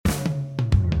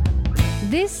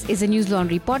This is a News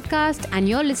Laundry podcast and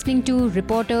you're listening to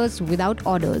Reporters Without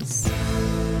Orders.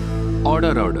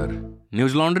 Order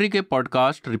Newslaundry के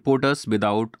podcast reporters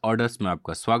without orders में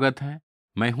आपका स्वागत है।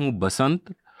 मैं हूं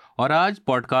बसंत और आज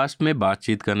पॉडकास्ट में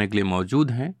बातचीत करने के लिए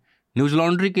मौजूद हैं न्यूज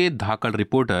लॉन्ड्री के धाकड़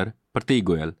reporter Prateek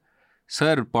Goyal.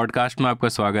 Sir, podcast में आपका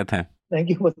स्वागत है।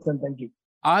 Thank you Basant, thank you.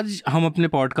 आज हम अपने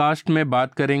पॉडकास्ट में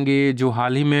बात करेंगे जो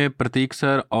हाल ही में प्रतीक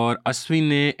सर और अश्विन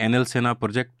ने एनएल सेना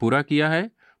प्रोजेक्ट पूरा किया है,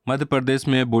 मध्य प्रदेश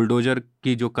में बुलडोजर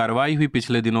की जो कार्रवाई हुई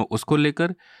पिछले दिनों उसको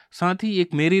लेकर। साथ ही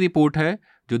एक मेरी रिपोर्ट है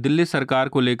जो दिल्ली सरकार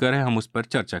को लेकर है, हम उस पर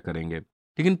चर्चा करेंगे।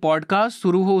 लेकिन पॉडकास्ट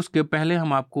शुरू हो उसके पहले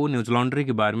हम आपको न्यूज लॉन्ड्री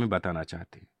के बारे में बताना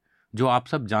चाहते हैं, जो आप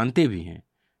सब जानते भी हैं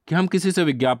कि हम किसी से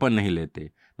विज्ञापन नहीं लेते,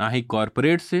 ना ही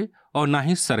कॉरपोरेट से और ना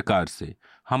ही सरकार से।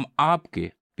 हम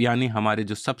आपके यानी हमारे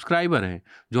जो सब्सक्राइबर हैं,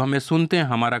 जो हमें सुनते हैं,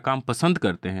 हमारा काम पसंद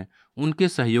करते हैं, उनके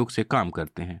सहयोग से काम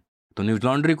करते हैं। तो न्यूज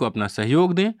लॉन्ड्री को अपना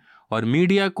सहयोग दें और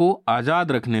मीडिया को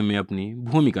आज़ाद रखने में अपनी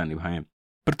भूमिका निभाएं।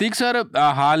 प्रतीक सर,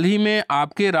 हाल ही में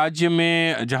आपके राज्य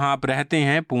में जहां आप रहते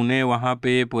हैं पुणे, वहां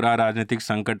पे पूरा राजनीतिक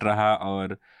संकट रहा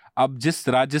और अब जिस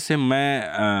राज्य से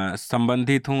मैं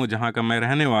संबंधित हूं, जहां का मैं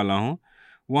रहने वाला हूं,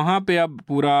 वहां पे अब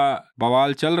पूरा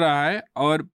बवाल चल रहा है।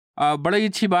 और बड़ी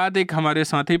अच्छी बात, एक हमारे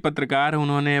साथी पत्रकार,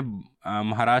 उन्होंने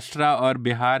महाराष्ट्र और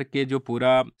बिहार के जो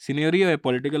पूरा सिनेरियो है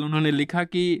पॉलिटिकल, उन्होंने लिखा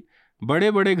कि बड़े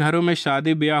बड़े घरों में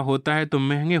शादी ब्याह होता है तो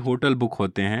महंगे होटल बुक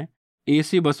होते हैं,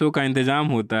 एसी बसों का इंतजाम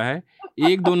होता है,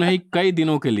 एक दो नहीं कई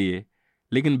दिनों के लिए।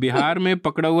 लेकिन बिहार में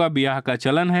पकड़ा हुआ ब्याह का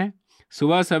चलन है,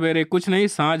 सुबह सवेरे कुछ नहीं,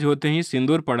 सांझ होते ही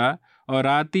सिंदूर पड़ा और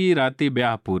राती राती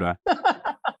ब्याह पूरा।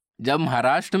 जब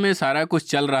महाराष्ट्र में सारा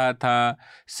कुछ चल रहा था,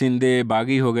 शिंदे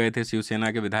बागी हो गए थे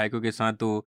शिवसेना के विधायकों के साथ,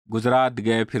 तो गुजरात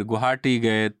गए, फिर गुवाहाटी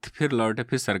गए, फिर लौटे,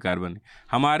 फिर सरकार बनी।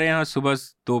 हमारे यहाँ सुबह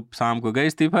तो शाम को गए,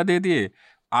 इस्तीफा दे दिए,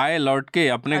 आए लौट के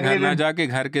अपने घर ना जाके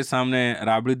घर के सामने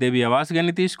राबड़ी देवी आवास गए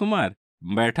नीतीश कुमार,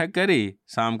 बैठक करी,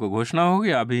 शाम को घोषणा हो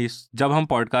गया। अभी जब हम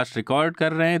पॉडकास्ट रिकॉर्ड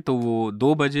कर रहे हैं तो वो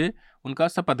 2 बजे उनका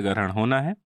शपथ ग्रहण होना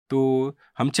है। तो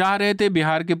हम चाह रहे थे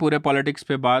बिहार के पूरे पॉलिटिक्स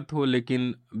पे बात हो,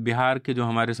 लेकिन बिहार के जो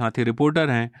हमारे साथी रिपोर्टर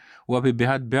हैं वो अभी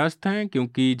बेहद व्यस्त हैं,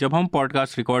 क्योंकि जब हम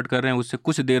पॉडकास्ट रिकॉर्ड कर रहे हैं उससे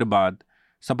कुछ देर बाद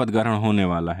शपथ ग्रहण होने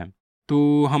वाला है।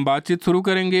 तो हम बातचीत शुरू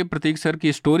करेंगे प्रतीक सर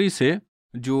की स्टोरी से,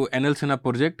 जो एनएल सेना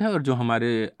प्रोजेक्ट है और जो हमारे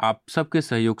आप सबके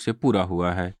सहयोग से पूरा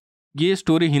हुआ है। ये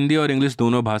स्टोरी हिंदी और इंग्लिश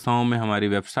दोनों भाषाओं में हमारी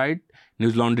वेबसाइट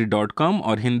newslaundry.com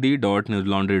और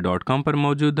hindi.newslaundry.com पर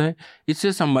मौजूद है।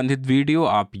 इससे संबंधित वीडियो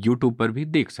आप यूट्यूब पर भी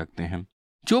देख सकते हैं।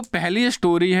 जो पहली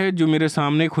स्टोरी है जो मेरे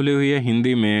सामने खुली हुई है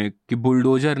हिंदी में, कि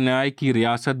बुलडोजर न्याय की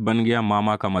रियासत बन गया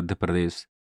मामा का मध्य प्रदेश।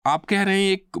 आप कह रहे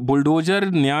हैं एक बुलडोजर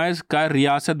न्याय का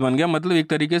रियासत बन गया, मतलब एक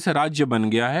तरीके से राज्य बन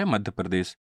गया है मध्य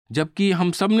प्रदेश, जबकि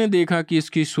हम सब ने देखा कि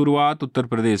इसकी शुरुआत उत्तर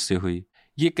प्रदेश से हुई।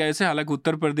 ये कैसे, हालांकि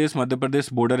उत्तर प्रदेश मध्य प्रदेश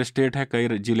बॉर्डर स्टेट है,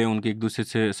 कई जिले उनके एक दूसरे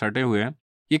से सटे हुए हैं,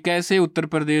 ये कैसे उत्तर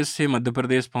प्रदेश से मध्य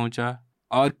प्रदेश पहुंचा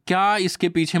और क्या इसके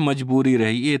पीछे मजबूरी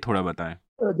रही, ये थोड़ा बताएं।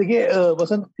 देखिए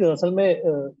वसंत, असल में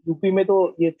यूपी में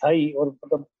तो ये था ही, और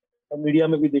मतलब मीडिया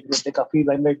में भी देख रहे थे, काफी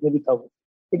लाइमलाइट में भी था वो।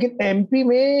 लेकिन एमपी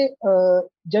में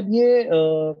जब ये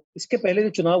इसके पहले जो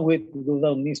चुनाव हुए थे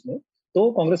 2019 में, तो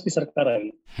कांग्रेस की सरकार आई।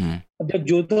 अब जब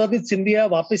ज्योतिरादित्य सिंधिया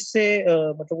वापस से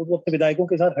मतलब वो अपने विधायकों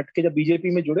के साथ हटके जब बीजेपी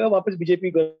में जुड़े और वापस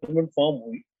बीजेपी गवर्नमेंट फॉर्म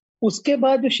हुई, उसके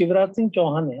बाद जो शिवराज सिंह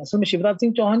चौहान है, असल में शिवराज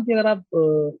सिंह चौहान की अगर आप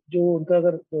जो उनका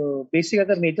अगर बेसिक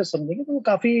अगर नेचर समझेंगे तो वो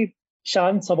काफी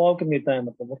शांत स्वभाव के नेता है।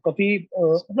 मतलब वो काफी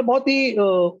मतलब बहुत ही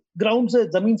ग्राउंड से,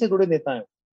 जमीन से जुड़े नेता है।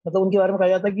 मतलब उनके बारे में कहा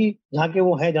जाता है कि जहाँ के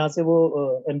वो हैं, जहाँ से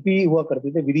वो एमपी हुआ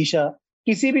करते थे, विदिशा,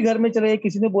 किसी भी घर में चले,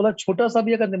 किसी ने बोला छोटा सा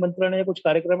भी अगर निमंत्रण है या कुछ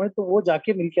कार्यक्रम है तो वो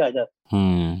जाके मिलके आ जाते।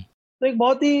 तो एक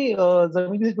बहुत ही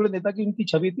जमीन से जुड़े नेता की उनकी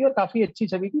छवि थी और काफी अच्छी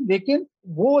छवि थी। लेकिन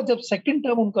वो जब सेकंड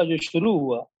टर्म उनका जो शुरू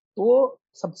हुआ, तो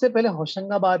सबसे पहले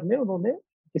होशंगाबाद में उन्होंने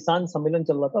किसान सम्मेलन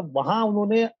चल रहा था, वहां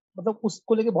उन्होंने मतलब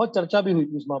उसको लेके बहुत चर्चा भी हुई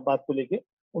थी। उस बात को लेके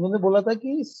उन्होंने बोला था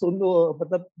कि सुन लो,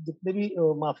 मतलब जितने भी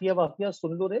माफिया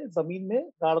सुन लो रे, जमीन में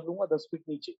गाड़ दूंगा 10 फीट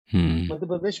नीचे, मध्य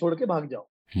प्रदेश छोड़ के भाग जाओ।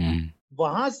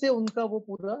 वहां से उनका वो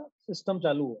पूरा सिस्टम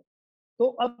चालू हुआ। तो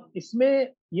अब इसमें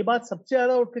ये बात सबसे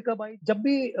ज्यादा उठ के कब आई, जब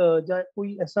भी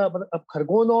कोई ऐसा, मतलब अब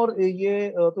खरगोन और ये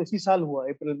तो इसी साल हुआ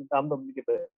अप्रैल में, रामनवमी के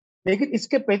पहले। लेकिन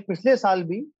इसके पिछले साल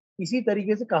भी इसी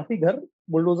तरीके से काफी घर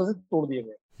बुलडोजर से तोड़ दिए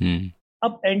गए।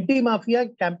 अब एंटी माफिया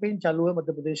कैंपेन चालू है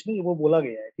मध्य प्रदेश में, वो बोला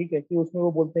गया है, ठीक है, कि उसमें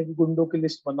वो बोलते हैं कि गुंडों की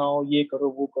लिस्ट बनाओ, ये करो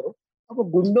वो करो। अब वो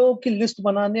गुंडों की लिस्ट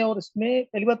बनाने, और इसमें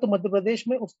पहली बात तो मध्य प्रदेश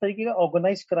में उस तरीके का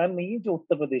ऑर्गेनाइज क्राइम नहीं है जो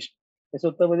उत्तर प्रदेश में। जैसे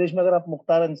उत्तर प्रदेश में अगर आप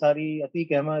मुख्तार अंसारी,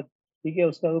 अतीक अहमद, ठीक है,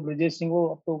 उसका ब्रजेश सिंह, वो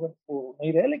अब तो वो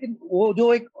नहीं रहे, लेकिन वो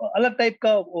जो एक अलग टाइप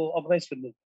का ऑर्गेनाइज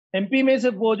क्रिमिनल। एमपी में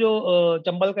सिर्फ वो जो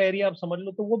चंबल का एरिया आप समझ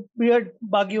लो, तो वो बियड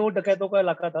बागियों डकैतों का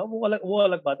इलाका था, वो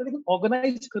अलग बात है। लेकिन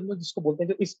ऑर्गेनाइज क्रिमिनल जिसको बोलते हैं,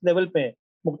 जो इस लेवल पे है,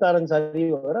 मुख्तार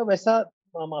अंसारी वगैरह, वैसा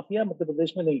माफिया मध्य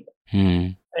प्रदेश में नहीं था।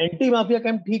 एंटी माफिया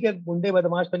कैंप ठीक है, गुंडे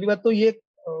बदमाश, पहली बात तो ये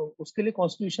उसके लिए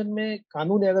कॉन्स्टिट्यूशन में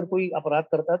कानून है, अगर कोई अपराध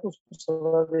करता है तो उसको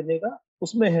सजा देने का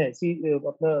उसमें है,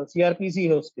 अपना सीआरपीसी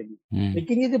है उसके लिए।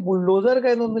 लेकिन ये जो बुलडोजर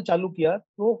का इन्होंने चालू किया,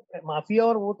 तो माफिया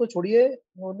और वो तो छोड़िए,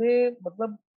 उन्होंने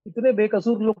मतलब इतने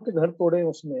बेकसूर लोग के घर तोड़े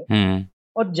उसमें।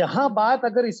 और जहां बात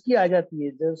अगर इसकी आ जाती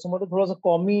है, जैसे समझो थोड़ा सा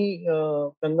कौमी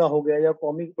दंगा हो गया या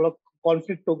कौमी थोड़ा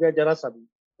कॉन्फ्लिक्ट हो गया जरा सा भी,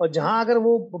 और जहां अगर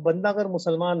वो बंदा अगर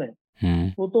मुसलमान है,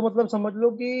 तो मतलब समझ लो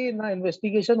कि ना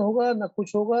इन्वेस्टिगेशन होगा ना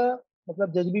कुछ होगा,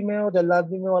 मतलब जज भी में और जल्लाद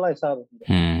भी में वाला हिसाब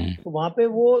होगा। तो वहां पे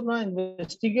वो ना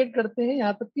इन्वेस्टिगेट करते हैं,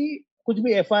 यहाँ तक कि कुछ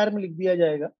भी एफआईआर में लिख दिया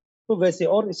जाएगा। तो वैसे,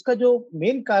 और इसका जो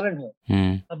मेन कारण है,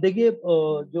 अब देखिए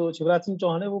जो शिवराज सिंह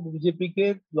चौहान है वो बीजेपी के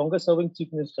लॉन्गेस्ट सर्विंग चीफ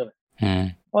मिनिस्टर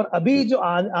है, और अभी जो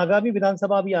आगामी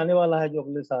विधानसभा अभी आने वाला है जो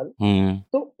अगले साल,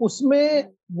 तो उसमें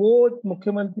वो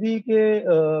मुख्यमंत्री के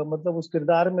मतलब उस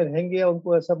किरदार में रहेंगे या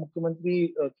उनको ऐसा मुख्यमंत्री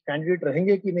कैंडिडेट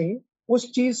रहेंगे कि नहीं,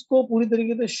 उस चीज को पूरी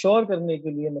तरीके से श्योर करने के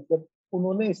लिए मतलब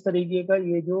उन्होंने इस तरीके का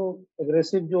ये जो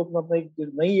एग्रेसिव जो अपना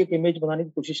एक नई एक इमेज बनाने की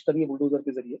कोशिश करी है बुलडोजर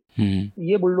के जरिए।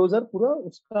 ये बुलडोजर पूरा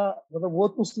उसका मतलब वो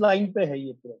उस लाइन पे है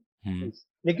ये पूरा।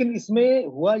 लेकिन इसमें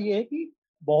हुआ ये है कि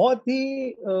बहुत ही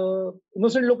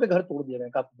इनोसेंट लोग के घर तोड़ दिए गए,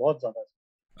 काफी बहुत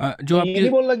ज्यादा। जो मैं ये आपकी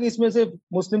नहीं बोल रहा कि इसमें से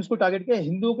मुस्लिम्स को टारगेट किया,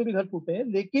 हिंदुओं के भी घर टूटे हैं,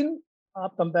 लेकिन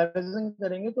आप कंपैरिजन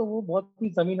करेंगे तो वो बहुत ही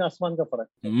जमीन आसमान का फर्क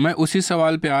है। मैं उसी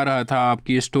सवाल पे आ रहा था।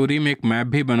 आपकी स्टोरी में एक मैप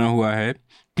भी बना हुआ है,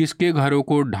 किसके घरों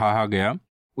को ढहा गया।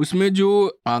 उसमें जो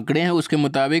आंकड़े हैं उसके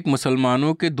मुताबिक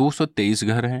मुसलमानों के 223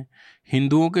 घर हैं,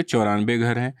 हिंदुओं के 94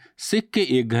 घर हैं, सिख के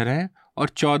 1 घर हैं और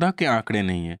 14 के आंकड़े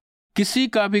नहीं हैं। किसी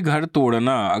का भी घर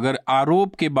तोड़ना, अगर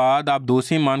आरोप के बाद आप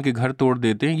दोषी मान के घर तोड़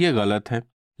देते हैं, ये गलत है।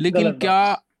 लेकिन गलत क्या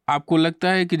बात। आपको लगता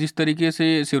है कि जिस तरीके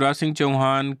से शिवराज सिंह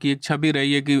चौहान की एक छवि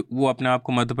रही है कि वो अपने आप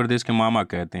को मध्य प्रदेश के मामा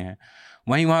कहते हैं,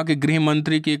 वहीं वहाँ के गृह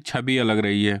मंत्री की एक छवि अलग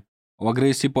रही है,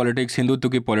 अग्रेसिव पॉलिटिक्स, हिंदुत्व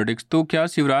की पॉलिटिक्स, तो क्या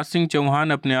शिवराज सिंह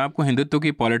चौहान अपने आप को हिंदुत्व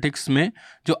की पॉलिटिक्स में,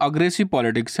 जो अग्रेसिव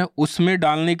पॉलिटिक्स है उसमें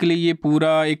डालने के लिए ये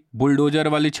पूरा एक बुलडोजर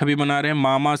वाली छवि बना रहे हैं?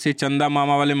 मामा से, चंदा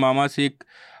मामा वाले मामा से एक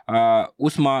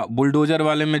उस बुलडोजर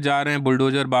वाले में जा रहे हैं,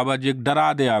 बुलडोजर बाबा जी एक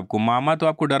डरा दे आपको। मामा तो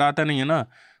आपको डराता नहीं है ना,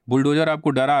 बुलडोजर आपको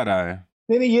डरा रहा है।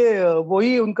 नहीं, ये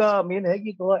वही उनका मेन है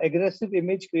कि थोड़ा एग्रेसिव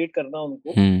इमेज क्रिएट करना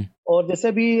उनको। और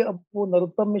जैसे भी अब वो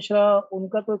नरोत्तम मिश्रा,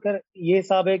 उनका तो खैर ये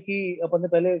हिसाब है कि अपन ने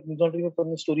पहले न्यूज़ में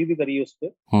अपने स्टोरी भी करी है उस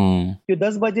पर, कि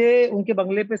 10 बजे उनके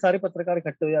बंगले पे सारे पत्रकार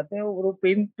इकट्ठे हो जाते हैं और वो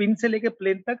पिन से लेके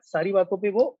प्लेन तक सारी बातों पे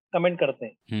वो कमेंट करते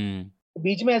हैं। तो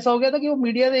बीच में ऐसा हो गया था कि वो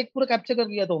मीडिया ने एक पूरा कैप्चर कर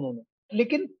लिया था उन्होंने।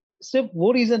 लेकिन सिर्फ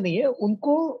वो रीजन नहीं है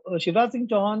उनको, शिवराज सिंह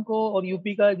चौहान को और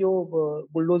यूपी का जो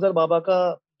बुलडोजर बाबा का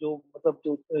जो मतलब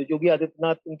जो योगी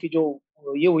आदित्यनाथ उनकी जो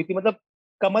ये हुई थी, मतलब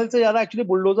कमल से ज्यादा एक्चुअली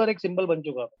बुलडोजर एक सिंबल बन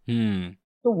चुका था।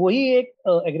 तो वही एक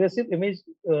एग्रेसिव इमेज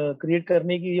क्रिएट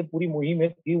करने की ये पूरी मुहिम है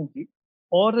थी उनकी।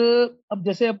 और अब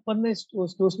जैसे अपन ने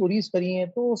स्टोरीज करी हैं,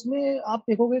 तो उसमें आप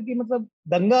देखोगे कि मतलब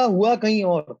दंगा हुआ कहीं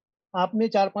और, आपने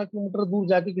 4-5 किलोमीटर दूर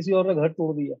जाके किसी और का घर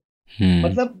तोड़ दिया।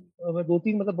 मतलब मैं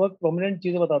 2-3 मतलब बहुत प्रोमिनेंट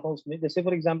चीजें बताता हूँ उसमें। जैसे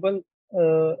फॉर एग्जांपल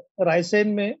रायसेन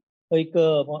में एक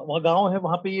वहाँ गांव है,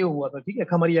 वहां पे ये हुआ था, ठीक है,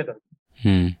 खमरिया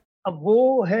करके। अब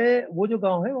वो है, वो जो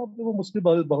गांव है वहाँ पे वो मुस्लिम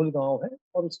बहुल गांव है,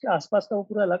 और उसके आसपास का वो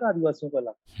पूरा इलाका आदिवासियों का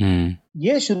इलाका।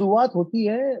 ये शुरुआत होती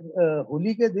है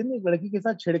होली के दिन एक लड़की के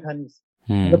साथ छेड़खानी से।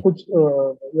 मतलब कुछ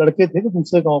लड़के थे जो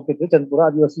दूसरे गांव के थे, चंदपुरा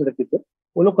आदिवासी लड़के थे,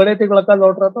 वो लोग खड़े थे, एक लड़का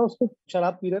लौट रहा था, उसको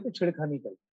शराब पी रहे थे, छेड़खानी कर,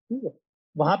 ठीक है।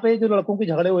 वहां पे जो लड़कों के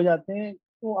झगड़े हो जाते हैं,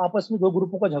 तो आपस में 2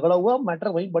 ग्रुपों का झगड़ा हुआ, मैटर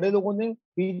वहीं बड़े लोगों ने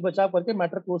बीच बचाव करके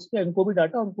मैटर क्लोज किया, इनको भी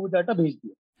डांटा उनको भी डांटा, भेज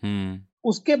दिया।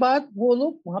 उसके बाद वो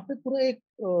लोग वहां पे पूरा एक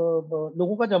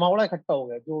लोगों का जमावड़ा इकट्ठा हो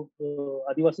गया जो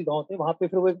आदिवासी गांव थे वहां पे।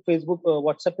 फिर वो एक फेसबुक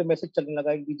व्हाट्सएप पे मैसेज चलने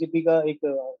लगा, एक बीजेपी का एक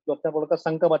जो अपना बड़ा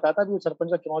संघ का बताता भी, वो सरपंच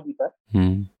का चुनाव जीता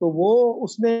है, तो वो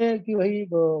उसने कि भाई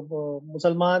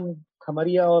मुसलमान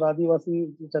खमरिया और आदिवासी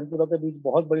चंदपुरा के बीच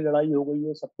बहुत बड़ी लड़ाई हो गई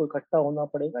है, सबको इकट्ठा होना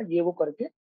पड़ेगा, ये वो करके,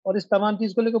 और इस तमाम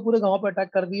चीज को लेकर पूरे गांव पे अटैक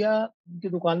कर दिया, उनकी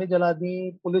दुकानें जला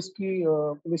दी,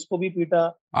 पुलिस को भी पीटा।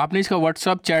 आपने इसका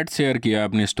व्हाट्सएप चैट शेयर किया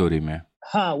अपनी स्टोरी में?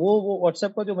 हाँ, वो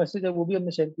व्हाट्सएप का जो मैसेज है वो भी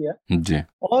हमने शेयर किया जी।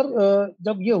 और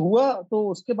जब ये हुआ तो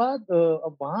उसके बाद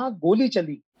अब वहां गोली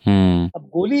चली। अब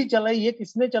गोली चलाई, ये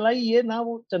किसने चलाई ये ना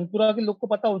वो चंदपुरा के लोग को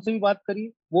पता, उनसे भी बात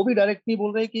करी, वो भी डायरेक्ट नहीं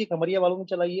बोल रहे कि ये खमरिया वालों ने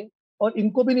चलाई है, और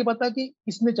इनको भी नहीं पता कि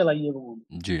किसने चलाई है वो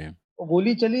गोली। जी।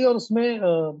 गोली चली और उसमें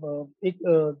एक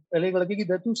पहले एक लड़के की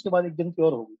डेथ हुई, उसके बाद एक जन की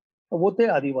और हो गई, तो वो थे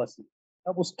आदिवासी।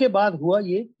 अब उसके बाद हुआ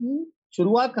ये कि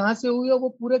शुरुआत कहाँ से हुई, और वो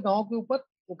पूरे गांव के ऊपर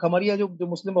खमरिया जो जो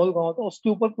मुस्लिम बहुल गांव था उसके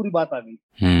ऊपर पूरी बात आ गई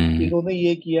कि इन्होंने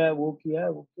ये किया है, वो किया है,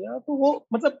 वो किया है। तो वो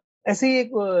मतलब ऐसे ही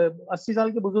एक 80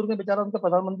 साल के बुजुर्ग ने बेचारा, उनका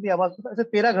प्रधानमंत्री आवास था, ऐसे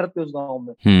 13 घर थे उस गांव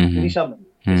में, उड़ीसा में,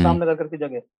 इस्लाम नगर करके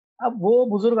जगह। अब वो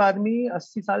बुजुर्ग आदमी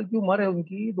 80 साल की उम्र है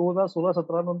उनकी,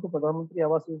 2016-17 में उनको प्रधानमंत्री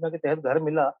आवास योजना के तहत घर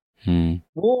मिला।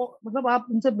 वो मतलब आप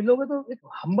उनसे मिलोगे तो एक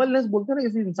हम्बलनेस बोलते हैं ना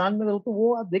किसी इंसान में, तो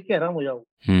वो आप देख के हैरान हो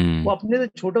जाओगे। वो अपने से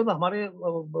छोटे, तो हमारे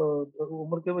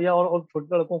उम्र के भैया और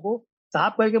छोटे लड़कों को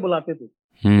साहब कह के बुलाते थे,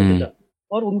 बेटा।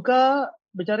 और उनका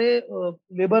बेचारे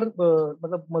लेबर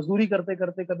मतलब मजदूरी करते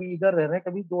करते कभी इधर रह रहे हैं,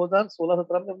 कभी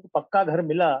 2016-17 में उनको पक्का घर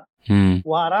मिला,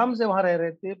 वो आराम से वहां रह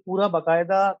रहे थे। पूरा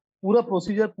बकायदा पूरा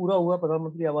प्रोसीजर पूरा हुआ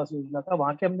प्रधानमंत्री आवास योजना का।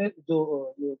 वहां के हमने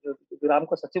जो ग्राम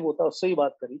का सचिव होता है उससे ही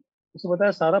बात करी, उसने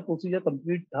बताया सारा प्रोसीजर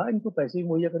कंप्लीट था, इनको पैसे भी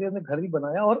मुहैया करे, हमने घर भी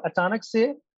बनाया। और अचानक से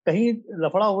कहीं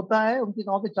लफड़ा होता है उनके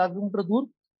गांव से 4 किलोमीटर दूर,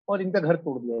 और इनका घर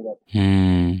तोड़ दिया जाता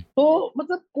है। तो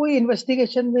मतलब कोई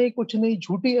इन्वेस्टिगेशन नहीं, कुछ नहीं,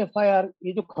 झूठी एफआईआर।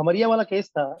 ये जो खमरिया वाला केस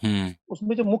था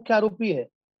उसमें जो मुख्य आरोपी है,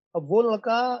 अब वो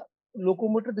लड़का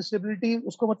लोकोमोटर डिसेबिलिटी,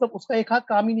 उसको मतलब उसका एक हाथ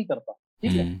काम ही नहीं करता,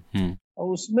 ठीक है। और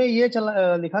उसमें ये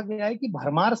लिखा गया है कि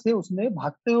भरमार से उसने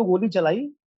भागते हुए गोली चलाई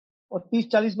और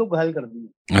 30-40 लोग घायल कर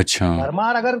दिए। अच्छा।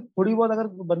 भरमार, अगर थोड़ी बहुत अगर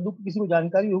बंदूक की किसी को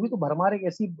जानकारी होगी तो भरमार एक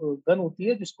ऐसी गन होती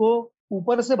है जिसको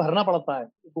ऊपर से भरना पड़ता है,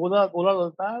 गोला गोला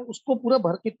डलता है उसको पूरा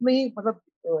भर, कितने ही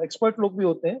मतलब एक्सपर्ट लोग भी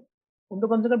होते हैं, उनको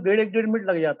कम से कम 1.5 मिनट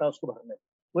लग जाता है उसको भरने।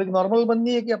 वो एक नॉर्मल बंद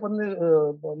नहीं है कि अपन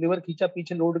ने लीवर खींचा,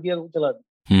 पीछे लोड किया, चला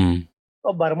दिया।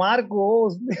 और भरमार को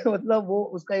उसने मतलब वो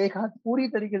उसका एक हाथ पूरी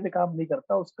तरीके से काम नहीं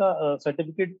करता, उसका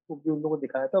सर्टिफिकेट भी उन लोगों को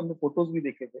दिखाया था, हमने फोटोज भी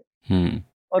देखे थे।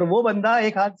 और वो बंदा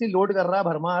एक हाथ से लोड कर रहा है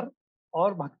भरमार,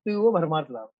 और भागते हुए भरमार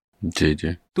ला। जी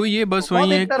जी। तो ये बस तो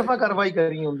वही है, एक तरफा कार्रवाई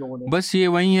करी है उन लोगों ने। बस ये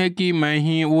वही है कि मैं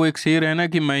ही, वो एक शेर है ना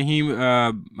कि मैं ही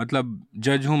मतलब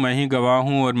जज हूँ, मैं ही गवाह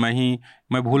हूँ, और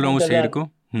मैं भूल रहा हूँ शेर को।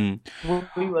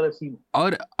 वही वाला सीन।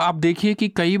 और आप देखिए कि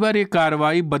कई बार ये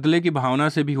कार्रवाई बदले की भावना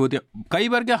से भी होती है, कई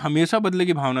बार क्या हमेशा बदले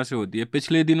की भावना से होती है।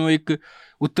 पिछले दिनों एक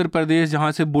उत्तर प्रदेश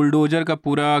जहाँ से बुलडोजर का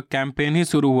पूरा कैंपेन ही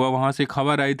शुरू हुआ, वहाँ से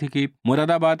खबर आई थी कि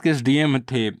मुरादाबाद के एसडीएम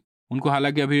थे, उनको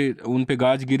हालांकि अभी उन पे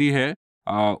गाज गिरी है,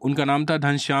 उनका नाम था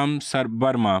घनश्याम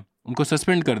वर्मा, उनको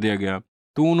सस्पेंड कर दिया गया।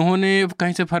 तो उन्होंने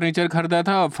कहीं से फर्नीचर खरीदा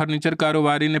था, फर्नीचर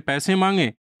कारोबारी ने पैसे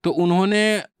मांगे, तो उन्होंने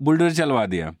बुलडोजर चलवा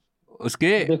दिया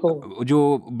उसके जो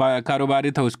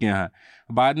कारोबारी था उसके यहाँ।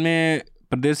 बाद में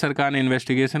प्रदेश सरकार ने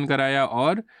इन्वेस्टिगेशन कराया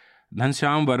और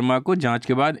घनश्याम वर्मा को जांच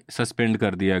के बाद सस्पेंड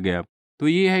कर दिया गया। तो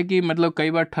ये है कि मतलब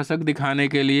कई बार ठसक दिखाने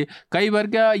के लिए, कई बार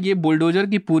क्या ये बुलडोजर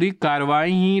की पूरी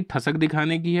कार्रवाई ही ठसक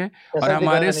दिखाने की है, और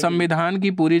हमारे संविधान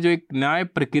की पूरी जो एक न्याय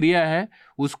प्रक्रिया है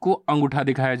उसको अंगूठा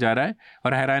दिखाया जा रहा है।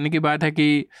 और हैरानी की बात है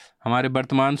कि हमारे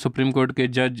वर्तमान सुप्रीम कोर्ट के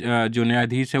जज जो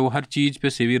न्यायाधीश है, वो हर चीज़ पे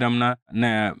सीवी रमना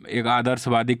एक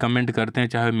आदर्शवादी कमेंट करते हैं,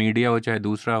 चाहे मीडिया हो चाहे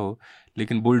दूसरा हो,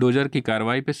 लेकिन बुलडोजर की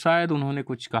कार्रवाई पे शायद उन्होंने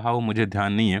कुछ कहा हो, मुझे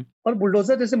ध्यान नहीं है। और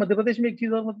बुलडोजर जैसे मध्य प्रदेश में एक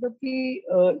चीज और, मतलब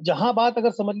कि जहां बात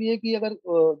अगर समझ लिए कि अगर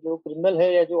जो क्रिमिनल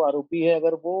है या जो आरोपी है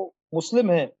अगर वो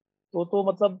मुस्लिम है तो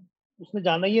मतलब उसने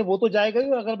जाना ही है, वो तो जाएगा ही,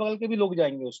 और अगल बगल के भी लोग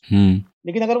जाएंगे उसको।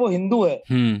 लेकिन अगर वो हिंदू है,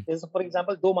 जैसे फॉर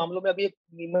एग्जाम्पल 2 मामलों में, अभी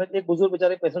एक बुजुर्ग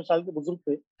बेचारे 65 साल के बुजुर्ग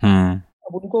थे,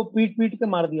 अब उनको पीट पीट के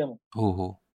मार दिया।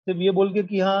 सिर्फ ये बोल के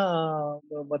कि हाँ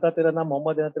बता तेरा नाम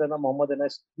मोहम्मद है ना, तेरा नाम मोहम्मद है ना,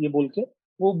 ये बोल के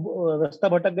वो रास्ता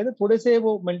भटक गए थे। थोड़े से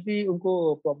वो मेंटली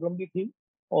उनको प्रॉब्लम भी थी,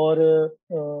 और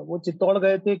वो चित्तौड़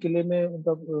गए थे किले में,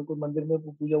 उनका कोई मंदिर में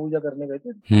पूजा वूजा करने गए थे,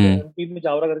 एमपी में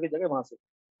जावरा करके जगह, वहां से।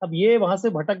 अब ये वहां से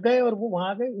भटक गए और वो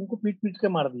वहां गए, उनको पीट पीट के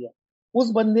मार दिया।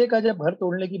 उस बंदे का जब घर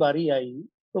तोड़ने की बारी आई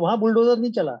तो वहां बुलडोजर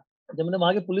नहीं चला। जब मैंने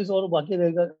वहां के पुलिस और बाकी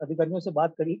अधिकारियों से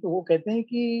बात करी तो वो कहते हैं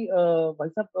कि भाई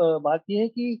साहब बात ये है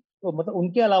कि तो मतलब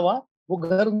उनके अलावा वो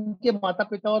घर उनके माता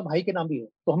पिता और भाई के नाम भी है,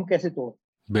 तो हम कैसे तोड़।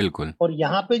 बिल्कुल। और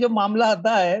यहाँ पे जब मामला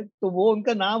आता है तो वो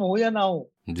उनका नाम हो या ना हो,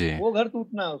 जी, वो घर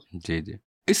टूटना है। जी जी।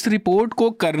 इस रिपोर्ट को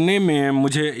करने में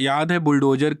मुझे याद है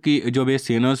बुलडोजर की जब ये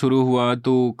सेना शुरू हुआ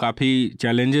तो काफ़ी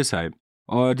चैलेंजेस आए,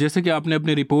 और जैसे कि आपने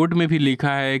अपनी रिपोर्ट में भी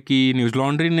लिखा है कि न्यूज़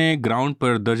लॉन्ड्री ने ग्राउंड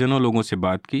पर दर्जनों लोगों से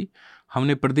बात की।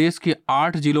 हमने प्रदेश के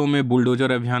 8 जिलों में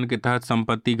बुलडोजर अभियान के तहत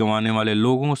संपत्ति गंवाने वाले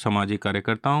लोगों, सामाजिक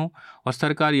कार्यकर्ताओं और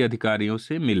सरकारी अधिकारियों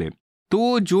से मिले।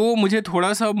 तो जो मुझे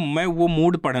थोड़ा सा, मैं वो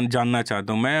मूड जानना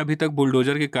चाहता हूँ। मैं अभी तक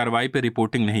बुलडोजर की कार्रवाई पर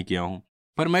रिपोर्टिंग नहीं किया हूँ,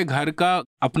 पर मैं घर का,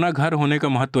 अपना घर होने का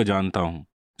महत्व जानता हूँ।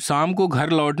 शाम को घर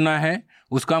लौटना है,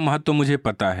 उसका महत्व मुझे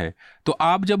पता है। तो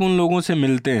आप जब उन लोगों से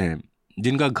मिलते हैं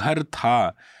जिनका घर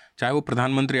था, चाहे वो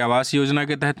प्रधानमंत्री आवास योजना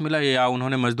के तहत मिला या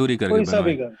उन्होंने मजदूरी करके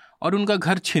बनवाया, और उनका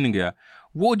घर छिन गया,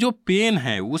 वो जो पेन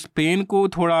है, उस पेन को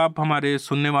थोड़ा आप हमारे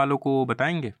सुनने वालों को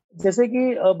बताएंगे? जैसे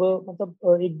कि अब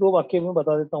मतलब 1-2 वाक्य में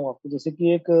बता देता हूँ आपको। जैसे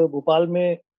कि एक भोपाल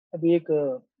में अभी एक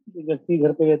व्यक्ति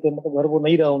घर पे गए थे, मतलब घर वो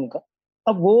नहीं रहा उनका,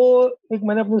 अब वो एक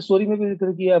मैंने अपनी स्टोरी में भी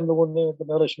जिक्र किया हम लोगों ने, मतलब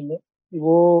मैं और अश्विन ने, कि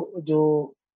वो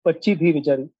जो बच्ची थी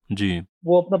बेचारी, जी।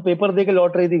 वो अपना पेपर दे के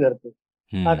लौट रही थी घर पे,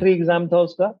 हम्म। आखिरी एग्जाम था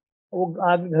उसका। वो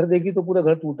आगे घर देखी तो पूरा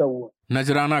घर टूटा हुआ,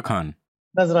 नजराना खान।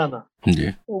 नजराना। जी।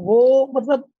 तो वो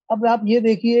मतलब अब आप ये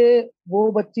देखिए,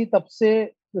 वो बच्ची तब से,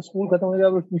 जो स्कूल खत्म हो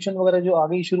गया, ट्यूशन वगैरह जो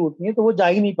आगे शुरू होती है, तो वो जा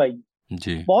ही नहीं पाई।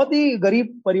 जी। बहुत ही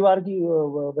गरीब परिवार की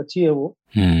बच्ची है वो।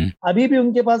 हम्म। अभी भी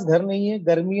उनके पास घर नहीं है,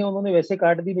 गर्मियां उन्होंने वैसे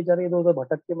काट दी बेचारे, इधर उधर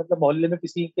भटक के, मतलब मोहल्ले में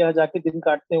किसी के यहाँ जाके दिन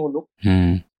काटते हैं वो लोग।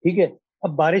 हम्म। ठीक है।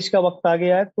 अब बारिश का वक्त आ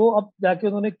गया है, तो अब जाके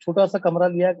उन्होंने एक छोटा सा कमरा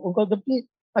लिया है उनका, जबकि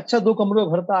अच्छा 2 कमरों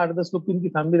का घर था, 8-10 लोग की उनकी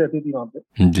फैमिली रहती थी वहां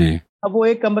पे। जी। अब वो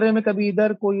एक कमरे में कभी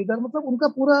इधर कोई इधर, मतलब उनका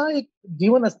पूरा एक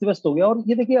जीवन अस्त व्यस्त हो गया। और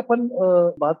ये देखिए, अपन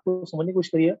बात को समझने की कोशिश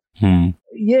करिए। हम्म।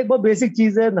 ये एक बहुत बेसिक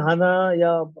चीज है, नहाना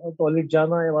या टॉयलेट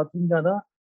जाना या बाथरूम जाना।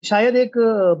 शायद एक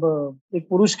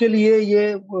पुरुष के लिए ये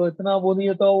इतना वो नहीं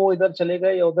होता, वो इधर चले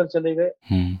गए या उधर चले गए।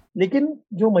 हम्म। लेकिन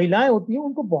जो महिलाएं होती हैं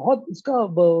उनको बहुत इसका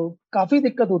काफी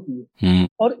दिक्कत होती है। हम्म।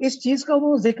 और इस चीज का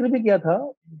वो जिक्र भी किया था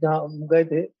जहाँ हम गए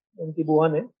थे, उनकी बुआ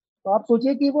ने। तो आप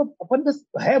सोचिए कि वो अपन बस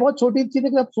है बहुत छोटी चीज है,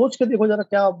 कि आप सोच के देखो जरा,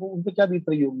 क्या उन पे क्या बीत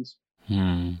रही होगी।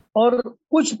 हम्म। और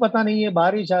कुछ पता नहीं है,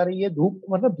 बारिश आ रही है, धूप,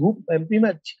 मतलब धूप एमपी में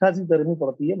अच्छी खासी गर्मी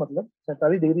पड़ती है, मतलब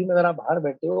 47 डिग्री में अगर आप बाहर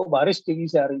बैठे हो, बारिश तेजी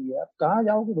से आ रही है, आप कहाँ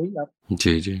जाओगे भाई आप।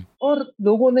 जी। जी। और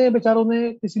लोगों ने, बेचारों ने,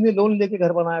 किसी ने लोन लेके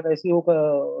घर बनाया था ऐसे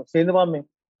वो सेंधवा में।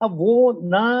 अब वो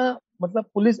ना, मतलब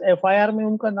पुलिस एफआईआर में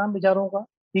उनका नाम बेचारों का,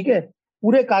 ठीक है,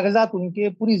 पूरे कागजात उनके,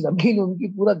 पूरी जमीन उनकी,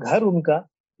 पूरा घर उनका,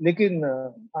 लेकिन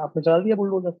आपने चला दिया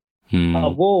बुलडोजर। हम्म।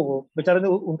 अब वो बेचारे ने,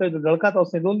 उनका जो लड़का था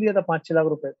उसने लोन लिया था 5-6 लाख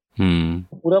रुपए,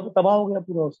 हम्म। पूरा तबाह हो गया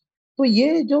पूरा उसका। तो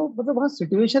ये जो मतलब वहाँ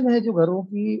सिचुएशन है जो घरों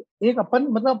की, एक अपन,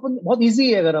 मतलब अपन बहुत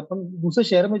इजी है, अगर अपन दूसरे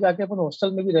शहर में जाके अपन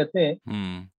हॉस्टल में भी रहते हैं,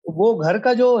 हम्म। तो वो घर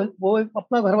का जो, वो एक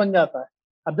अपना घर बन जाता है।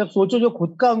 अब जब सोचो, जो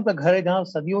खुद का उनका घर है, जहाँ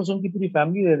सदियों से उनकी पूरी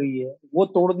फैमिली रह रही है, वो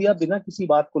तोड़ दिया बिना किसी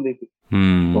बात को लेके,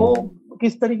 हम्म। तो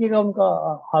किस तरीके का उनका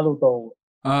हाल होता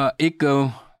होगा। एक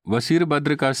वसीर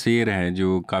बद्र का शेर है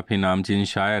जो काफी नामचीन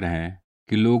शायर हैं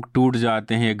कि लोग टूट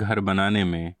जाते हैं घर बनाने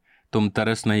में, तुम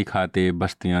तरस नहीं खाते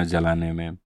बस्तियां जलाने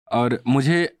में। और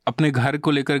मुझे अपने घर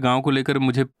को लेकर, गांव को लेकर,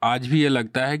 मुझे आज भी ये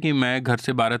लगता है कि मैं घर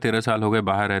से 12-13 साल हो गए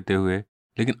बाहर रहते हुए,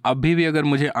 लेकिन अभी भी अगर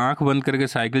मुझे आंख बंद करके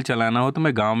साइकिल चलाना हो तो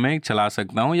मैं गांव में चला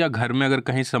सकता हूँ, या घर में अगर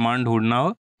कहीं सामान ढूंढना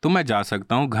हो तो मैं जा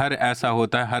सकता हूँ। घर ऐसा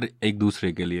होता है हर एक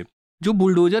दूसरे के लिए। जो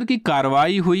बुलडोजर की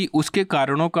कार्रवाई हुई उसके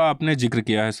कारणों का आपने जिक्र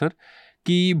किया है सर,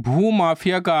 कि भू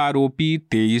माफिया का आरोपी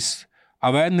 23,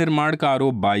 अवैध निर्माण का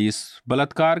आरोप 22,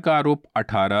 बलात्कार का आरोप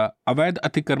 18, अवैध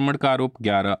अतिक्रमण का आरोप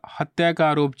 11, हत्या का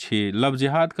आरोप 6, लव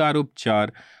जिहाद का आरोप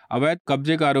 4, अवैध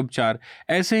कब्जे का आरोप 4।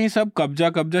 ऐसे ही सब कब्जा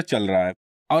कब्जा चल रहा है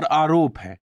और आरोप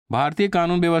है। भारतीय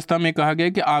कानून व्यवस्था में कहा गया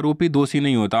है कि आरोपी दोषी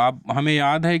नहीं होता। आप, हमें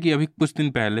याद है कि अभी कुछ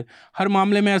दिन पहले, हर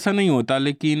मामले में ऐसा नहीं होता,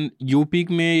 लेकिन यूपी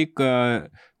में एक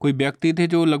कोई व्यक्ति थे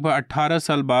जो लगभग 18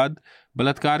 साल बाद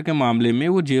बलात्कार के मामले में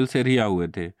वो जेल से रिहा हुए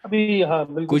थे। अभी हाँ,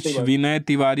 बिल्कुल सही कुछ बात। विनय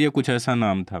तिवारी या कुछ ऐसा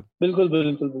नाम था। बिल्कुल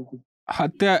बिल्कुल बिल्कुल।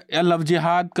 हत्या या लव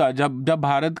जिहाद का, जब जब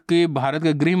भारत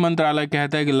का गृह मंत्रालय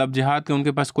कहता है कि लव जिहाद के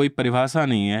उनके पास कोई परिभाषा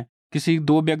नहीं है, किसी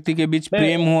दो व्यक्ति के बीच मैं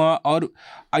प्रेम हुआ, और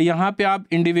यहाँ पे आप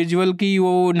इंडिविजुअल की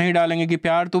वो नहीं डालेंगे कि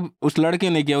प्यार तो उस लड़के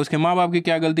ने किया, उसके माँ बाप की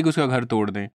क्या गलती कि उसका घर तोड़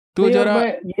दें, तो नहीं, और जरा।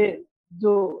 मैं ये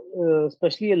जो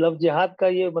स्पेशली ये लव जिहाद का,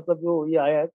 ये मतलब जो ये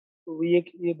आया है, तो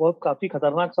ये बहुत काफी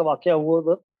खतरनाक सा वाकया हुआ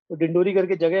उधर, तो डिंडोरी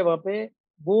करके जगह वहाँ पे।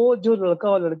 वो जो लड़का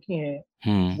और लड़की हैं,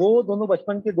 हम्म। वो दोनों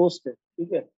बचपन के दोस्त थे,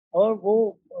 ठीक है। और वो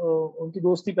उनकी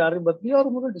दोस्ती प्यार में बदली और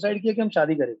उन्होंने डिसाइड किया कि हम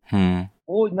शादी करें। हम्म।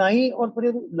 वो ना ही, और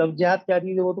फिर लव जिहाद क्या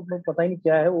चीज है वो तो पता ही नहीं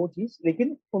क्या है वो चीज,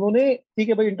 लेकिन उन्होंने, ठीक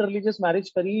है भाई, इंटर रिलीजियस मैरिज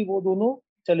करी, वो दोनों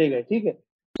चले गए, ठीक है।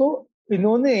 तो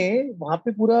इन्होंने वहां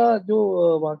पे पूरा जो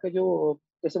वहाँ के जो,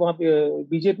 जैसे वहाँ पे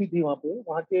बीजेपी थी, वहाँ पे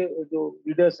वहाँ के जो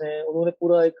लीडर्स हैं, उन्होंने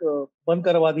पूरा एक बंद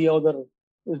करवा दिया उधर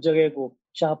उस जगह को,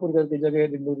 शाहपुर करके जगह है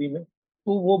डिंडोरी में।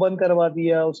 तो वो बंद करवा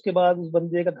दिया, उसके बाद उस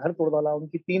बंदे का घर तोड़ डाला,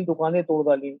 उनकी 3 दुकानें तोड़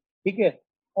डाली, ठीक है।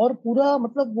 और पूरा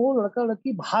मतलब वो लड़का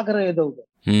लड़की भाग रहे थे उधर,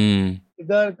 हम्म।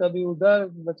 इधर कभी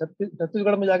उधर।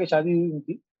 छत्तीसगढ़ में जाके शादी हुई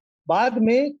उनकी। बाद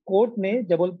में कोर्ट ने,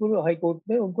 जबलपुर हाई कोर्ट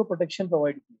ने उनको प्रोटेक्शन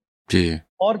प्रोवाइड की। जी।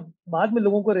 और बाद में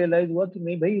लोगों को रियलाइज हुआ कि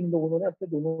नहीं भाई, इन लोगों ने, अपने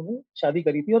दोनों ने शादी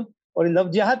करी थी। और लव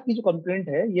जिहाद की जो कंप्लेंट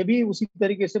है, ये भी उसी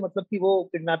तरीके से, मतलब कि वो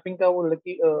किडनैपिंग का, वो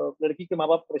लड़की के माँ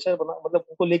बाप प्रेशर बना, मतलब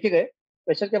उनको लेके गए।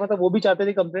 प्रेशर क्या, मतलब वो भी चाहते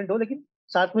थे कंप्लेंट हो, लेकिन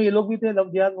साथ में ये लोग भी थे।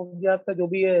 लव जिहाद का जो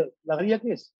भी है, लग लिया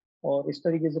केस, और इस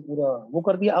तरीके से पूरा वो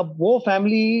कर दिया। अब वो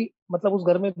फैमिली, मतलब उस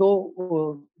घर में दो,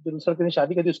 जो दूसरे लड़के ने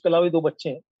शादी करी, उसके अलावा भी 2 बच्चे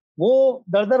हैं। वो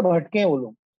दर दर भटके हैं वो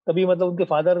लोग। कभी मतलब उनके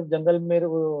फादर जंगल में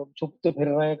छुपते फिर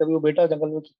रहे हैं, कभी वो बेटा जंगल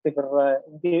में छुपते फिर रहा है।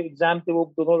 उनके एग्जाम थे, वो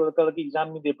दोनों लड़का लड़की एग्जाम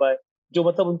नहीं दे पाए। जो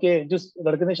मतलब उनके जिस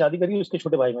लड़के ने शादी करी उसके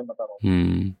छोटे भाई, मैं बता रहा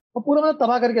हूँ, और पूरा मतलब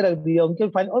तबाह करके रख दिया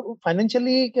उनके। और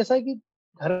फाइनेंशियली कैसा है कि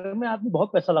घर में आदमी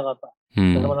बहुत पैसा लगाता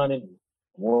है घर बनाने में,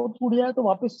 वो टूट जाए तो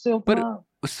वापस से पर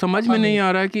उतना समझ में आसान नहीं नहीं।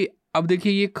 आ रहा है कि अब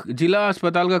देखिए ये जिला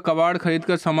अस्पताल का कबाड़ खरीद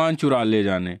कर सामान चुरा ले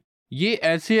जाने, ये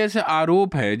ऐसे ऐसे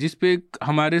आरोप है जिस पे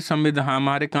हमारे संविधान,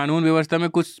 हमारे कानून व्यवस्था में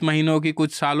कुछ महीनों की,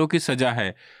 कुछ सालों की सजा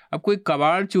है। अब कोई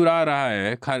कबाड़ चुरा रहा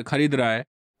है, खरीद रहा है,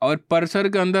 और परिसर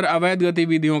के अंदर अवैध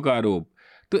गतिविधियों का आरोप,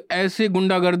 तो ऐसे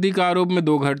गुंडागर्दी का आरोप में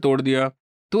 2 घर तोड़ दिया।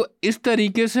 तो इस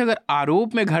तरीके से अगर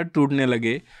आरोप में घर टूटने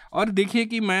लगे, और देखिए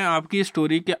कि मैं आपकी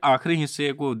स्टोरी के आखिरी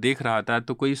हिस्से को देख रहा था,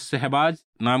 तो कोई शहबाज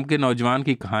नाम के नौजवान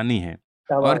की कहानी है,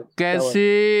 और कैसे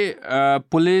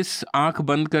पुलिस आंख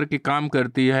बंद करके काम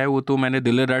करती है, वो तो मैंने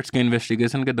दिल्ली राइट्स के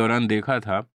इन्वेस्टिगेशन के दौरान देखा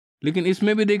था। लेकिन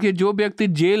इसमें भी देखिए जो व्यक्ति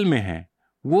जेल में है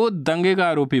वो दंगे का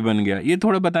आरोपी बन गया। ये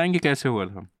थोड़ा बताएंगे कैसे हुआ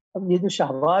था? अब ये जो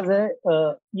शहबाज है,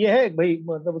 ये है भाई,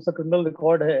 मतलब उसका क्रिमिनल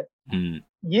रिकॉर्ड है।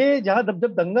 ये जहाँ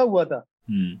जब दंगा हुआ था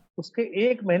उसके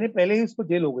 1 महीने पहले ही उसको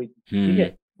जेल हो गई थी, ठीक है।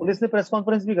 पुलिस ने प्रेस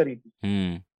कॉन्फ्रेंस भी करी थी।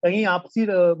 कहीं आपसी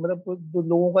मतलब जो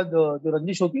लोगों का जो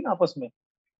रंजिश होती है ना आपस में,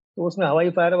 तो उसमें हवाई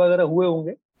फायर वगैरह हुए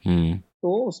होंगे।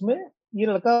 तो उसमें ये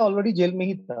लड़का ऑलरेडी जेल में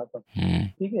ही था तब,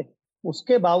 ठीक है।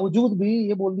 उसके बावजूद भी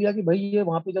ये बोल दिया कि भाई ये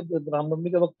वहां पे जब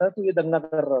रामनवमी का वक्त था तो ये दंगा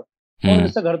कर रहा था और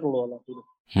इससे घर तोड़वाना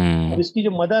पूरे। अब इसकी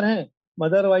जो मदर है,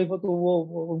 मदर वाइफ, तो वो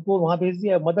उनको वहां भेज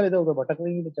दिया। मदर इधर उधर भटक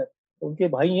रही है बेचारे, तो उनके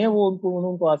भाई हैं वो,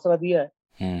 उनको आसरा दिया है।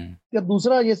 या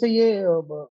दूसरा, जैसे ये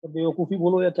बेवकूफी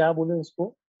बोलो या क्या बोले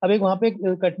उसको, अब एक वहां पे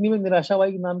कटनी में निराशा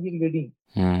बाई नाम की एक लेडी,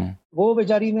 वो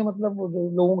बेचारी ने मतलब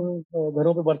लोगों के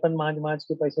घरों पे बर्तन मांज मांज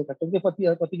के पैसे इकट्ठे, उनके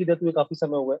पति की डेथ हुए काफी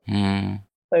समय हो गए,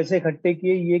 पैसे इकट्ठे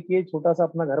किए, ये किए, छोटा सा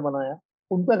अपना घर बनाया।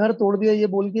 उनका घर तोड़ दिया ये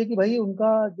बोल के कि भाई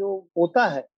उनका जो पोता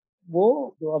है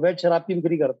वो जो अवैध शराब की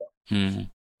बिक्री करता है।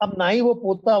 अब ना ही वो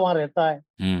पोता वहां रहता है,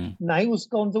 ना ही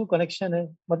उसका उनसे कोई कनेक्शन है।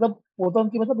 मतलब पोता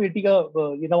उनकी मतलब बेटी का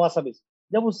ये नवासा बेस,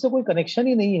 जब उससे कोई कनेक्शन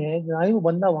ही नहीं है, ना ही वो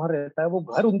बंदा वहां रहता है, वो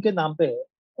घर उनके नाम पे है,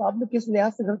 तो आपने किस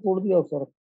लिहाज से घर तोड़ दिया उस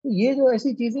वक्त? तो ये जो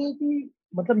ऐसी चीजें हैं कि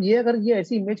मतलब ये अगर ये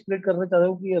ऐसी इमेज क्रिएट करना चाहते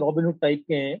हो कि ये रॉबिनहुड टाइप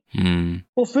के हैं,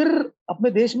 तो फिर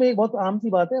अपने देश में एक बहुत आम सी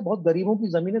बात है, बहुत गरीबों की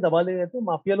जमीनें दबा ले जाते हैं,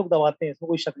 माफिया लोग दबाते हैं, इसमें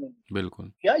कोई शक नहीं।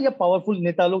 बिल्कुल। या पावरफुल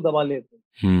नेता लोग दबा लेते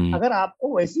हैं। अगर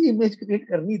आपको वैसी इमेज क्रिएट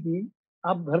करनी थी,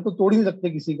 आप घर तो तोड़ ही नहीं सकते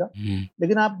किसी का,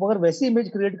 लेकिन आप अगर वैसी इमेज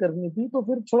क्रिएट करनी थी तो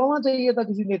फिर छुड़वाना चाहिए था।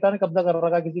 किसी नेता ने कब्जा कर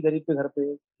रखा किसी गरीब के घर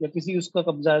पे, या किसी उसका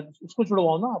कब्जा है, उसको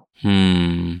छुड़वाओ ना आप।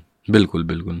 बिल्कुल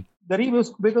बिल्कुल। गरीब है,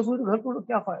 उसको बेकसूर घर तोड़,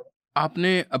 क्या फायदा? आपने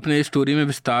अपने स्टोरी में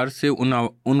विस्तार से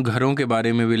उन घरों के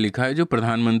बारे में भी लिखा है जो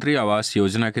प्रधानमंत्री आवास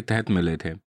योजना के तहत मिले थे।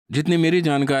 जितनी मेरी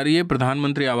जानकारी है,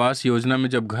 प्रधानमंत्री आवास योजना में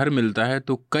जब घर मिलता है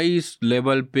तो कई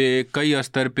लेवल पे, कई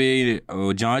स्तर पे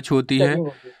जांच होती है।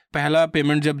 पहला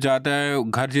पेमेंट जब जाता है,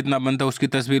 घर जितना बनता है उसकी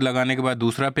तस्वीर लगाने के बाद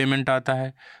दूसरा पेमेंट आता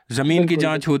है, ज़मीन की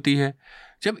जांच होती है।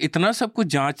 जब इतना सब कुछ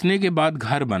जांचने के बाद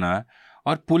घर बना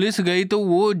और पुलिस गई, तो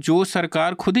वो जो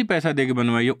सरकार खुद ही पैसा दे के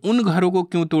बनवाई है, उन घरों को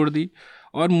क्यों तोड़ दी?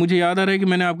 और मुझे याद आ रहा है कि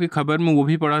मैंने आपकी खबर में वो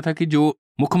भी पढ़ा था कि जो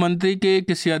मुख्यमंत्री के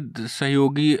किसी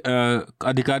सहयोगी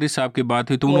अधिकारी साहब की बात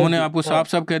हुई, तो उन्होंने आपको साफ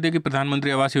साफ कह दिया कि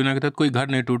प्रधानमंत्री आवास योजना के तहत कोई घर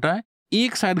नहीं टूटा है,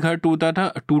 एक शायद घर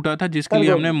टूटा था जिसके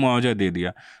लिए हमने मुआवजा दे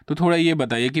दिया। तो थोड़ा ये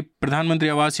बताइए कि प्रधानमंत्री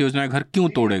आवास योजना के घर क्यों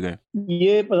तोड़े गए?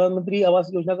 ये प्रधानमंत्री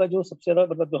आवास योजना का जो सबसे ज्यादा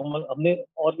मतलब, जो हमने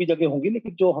और भी जगह होंगी,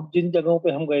 लेकिन जो हम जिन जगहों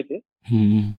पे हम गए थे,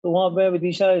 तो वहाँ पे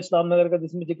विदिशा इस्लाम नगर का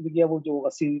जिसमें जिक्र किया, वो जो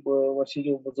 80 वर्षीय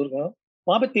जो बुजुर्ग हैं,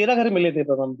 वहाँ पे 13 घर मिले थे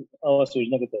प्रधानमंत्री आवास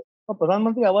योजना के तहत। और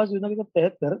प्रधानमंत्री आवास योजना के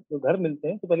तहत घर मिलते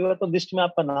हैं तो पहली बार तो लिस्ट में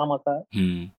आपका नाम आता है,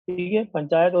 ठीक है।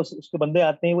 पंचायत और उसके बंदे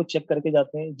आते हैं, वो चेक करके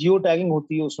जाते हैं, जियो टैगिंग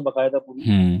होती है उसमें बकायदा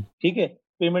पूरी, ठीक है।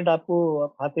 पेमेंट आपको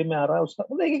खाते में आ रहा है, उसका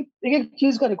मतलब एक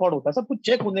चीज का रिकॉर्ड होता है। सब कुछ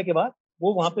चेक होने के बाद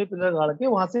वो वहां पे पिलर गाड़ के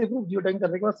वहां से जियो टैगिंग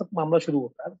करने के बाद सब मामला शुरू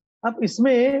होता है। अब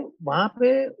इसमें वहां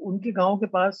पे उनके गांव के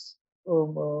पास,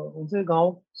 उनसे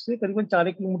गांव से करीबन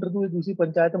 4 किलोमीटर दूर दूसरी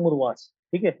पंचायत है मुरवास,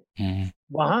 ठीक है।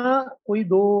 वहां कोई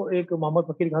एक मोहम्मद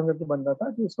फकीर खान करके बंदा था,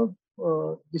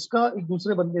 जिसका एक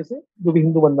दूसरे बंदे से, जो भी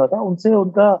हिंदू बंदा था, उनसे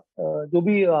उनका जो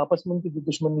भी आपस में उनकी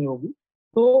दुश्मनी होगी,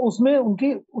 तो उसमें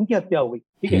उनकी हत्या हो गई,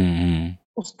 ठीक है।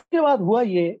 उसके बाद हुआ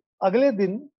ये, अगले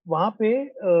दिन वहां पे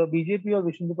बीजेपी और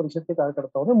विश्व हिंदू परिषद के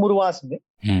कार्यकर्ताओं ने मुरवास में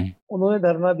उन्होंने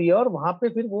धरना दिया, और वहां पे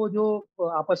फिर वो जो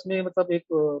आपस में मतलब एक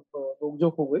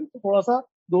नोकझोंक हो गई, तो थोड़ा सा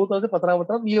दो तरह से पथरा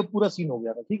वथरा, ये पूरा सीन हो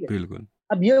गया था, ठीक है। बिल्कुल।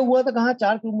 अब ये हुआ था कहाँ,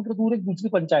 4 किलोमीटर दूर एक दूसरी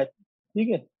पंचायत, ठीक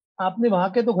है। आपने वहां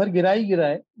के तो घर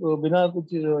गिराए बिना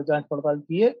कुछ जांच पड़ताल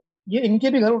किए, ये इनके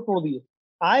भी घर तोड़ दिए।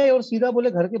 आए और सीधा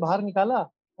बोले घर के बाहर निकाला,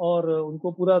 और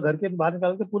उनको पूरा घर के बाहर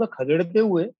निकाल के पूरा खदेड़ते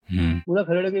हुए पूरा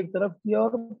खदेड़ के एक तरफ किया,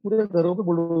 और पूरे घरों पे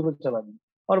बुलडोजर चला दिया।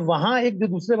 और वहां एक जो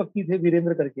दूसरे व्यक्ति थे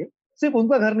वीरेंद्र करके, सिर्फ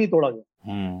उनका घर नहीं तोड़ा गया,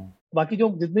 बाकी जो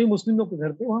जितने भी मुस्लिम लोग के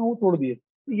घर थे वहाँ वो तोड़ दिए।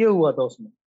 तो ये हुआ था उसमें।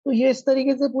 तो ये इस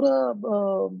तरीके से पूरा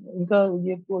इनका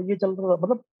ये चल रहा था।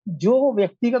 मतलब जो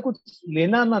व्यक्ति का कुछ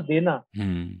लेना ना देना,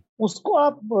 उसको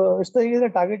आप इस तरीके से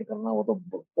टारगेट करना, वो तो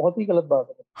बहुत ही गलत बात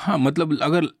है। हाँ, मतलब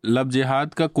अगर लव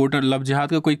जिहाद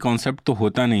का कोई कॉन्सेप्ट तो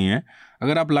होता नहीं है।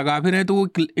 अगर आप लगा भी रहे हैं तो वो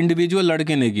इंडिविजुअल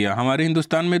लड़के ने किया। हमारे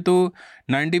हिंदुस्तान में तो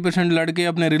 90% लड़के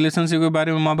अपने रिलेशनशिप के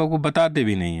बारे में माँ बाप को बताते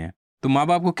भी नहीं है। तो माँ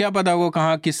बाप को क्या पता होगा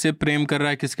कहाँ किससे प्रेम कर रहा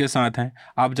है, किसके साथ है।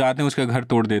 आप जाते हैं उसका घर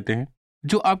तोड़ देते हैं।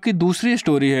 जो आपकी दूसरी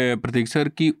स्टोरी है प्रतीक सर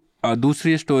की,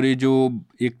 दूसरी स्टोरी जो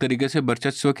एक तरीके से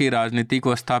वर्चस्व की राजनीति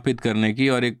को स्थापित करने की,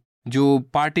 और एक जो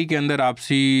पार्टी के अंदर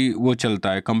आपसी वो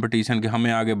चलता है कंपटीशन कि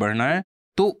हमें आगे बढ़ना है,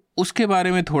 तो उसके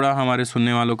बारे में थोड़ा हमारे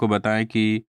सुनने वालों को बताएं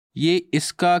कि ये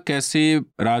इसका कैसे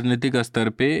राजनीतिक स्तर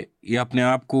पे ये अपने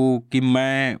आप को कि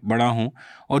मैं बड़ा हूं।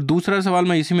 और दूसरा सवाल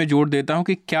मैं इसी में जोड़ देता हूं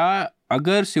कि क्या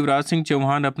अगर शिवराज सिंह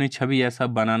चौहान अपनी छवि ऐसा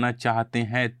बनाना चाहते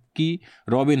हैं कि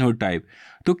रॉबिन हुड टाइप,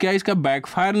 तो क्या इसका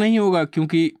बैकफायर नहीं होगा?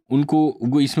 क्योंकि उनको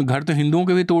वो इसमें घर तो हिंदुओं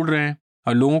के भी तोड़ रहे हैं,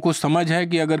 और लोगों को समझ है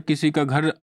कि अगर किसी का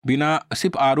घर बिना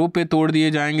सिर्फ आरोप पे तोड़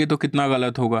दिए जाएंगे तो कितना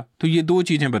गलत होगा। तो ये दो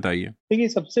चीजें बताइए। देखिए,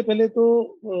 सबसे पहले तो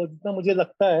जितना मुझे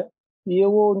लगता है ये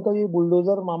वो उनका ये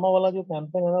बुलडोजर मामा वाला जो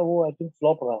कैंपेन है ना, वो आई थिंक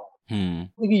फ्लॉप रहा।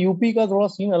 देखिए, यूपी का थोड़ा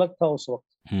सीन अलग था उस वक्त।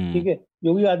 ठीक है,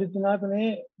 योगी आदित्यनाथ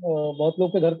ने बहुत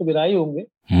लोग के घर तो गिराए होंगे,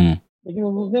 लेकिन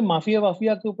उसने माफिया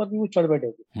वाफिया के ऊपर भी वो चढ़ बैठे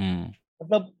थे।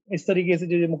 मतलब इस तरीके से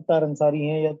जो मुख्तार अंसारी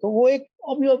हैं, या तो वो एक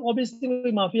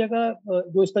ऑब्वियसली माफिया का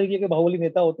जो इस तरीके के बाहुबली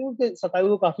नेता होते हैं उनके सताए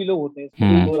हुए काफी लोग होते हैं,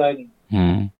 इसमें कोई राय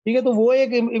नहीं। ठीक है, तो वो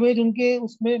एक इमेज उनके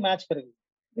उसमें मैच करेंगे।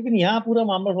 लेकिन यहाँ पूरा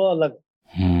मामला थोड़ा अलग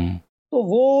है। तो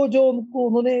वो जो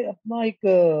उन्होंने अपना एक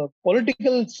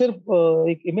पॉलिटिकल सिर्फ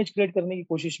एक इमेज क्रिएट करने की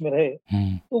कोशिश में रहे,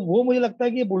 तो वो मुझे लगता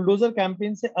है कि ये बुलडोजर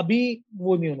कैंपेन से अभी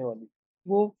वो नहीं होने वाली,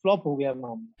 वो फ्लॉप हो गया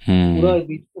मामला पूरा।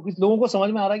 क्योंकि लोगों को समझ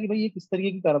में आ रहा है कि भाई ये किस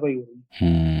तरीके की कार्रवाई हो रही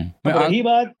है।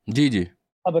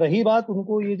 अब रही बात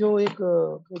उनको ये जो एक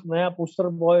नया पोस्टर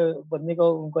बॉय बनने का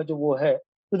उनका जो वो है,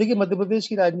 तो देखिए मध्य प्रदेश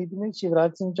की राजनीति में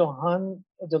शिवराज सिंह चौहान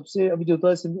जब से अभी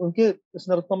ज्योतिरादित्य सिंधिया, उनके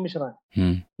नरोत्तम मिश्रा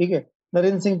है, ठीक है,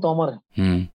 नरेंद्र सिंह तोमर है,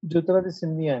 ज्योतिरादित्य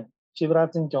सिंधिया है, शिवराज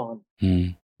सिंह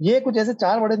चौहान, ये कुछ ऐसे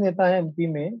 4 बड़े नेता हैं एमपी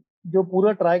में जो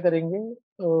पूरा ट्राई करेंगे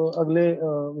अगले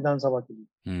विधानसभा के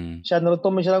लिए। शायद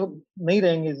नरोत्तम मिश्रा नहीं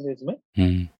रहेंगे इस रेस में,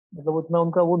 मतलब उतना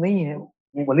उनका वो नहीं है,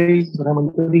 वो भले ही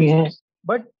प्रधानमंत्री हैं,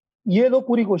 बट ये लोग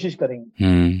पूरी कोशिश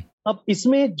करेंगे। अब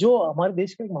इसमें जो हमारे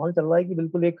देश का एक माहौल चल रहा है कि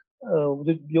बिल्कुल एक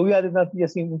जो योगी आदित्यनाथ की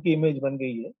जैसी उनकी इमेज बन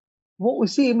गई है, वो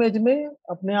उसी इमेज में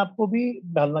अपने आप को भी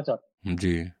डालना चाहते हैं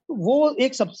जी। तो वो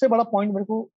एक सबसे बड़ा पॉइंट मेरे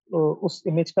को उस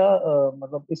इमेज का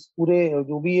मतलब इस पूरे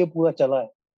जो भी ये पूरा चला है,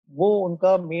 वो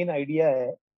उनका मेन आइडिया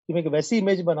है कि मैं एक वैसी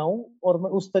इमेज बनाऊं और मैं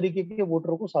उस तरीके के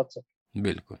वोटर को साथ सकूं।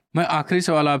 बिल्कुल। मैं आखिरी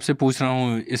सवाल आपसे पूछ रहा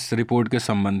हूँ इस रिपोर्ट के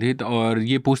संबंधित, और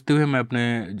ये पूछते हुए मैं अपने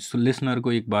लिसनर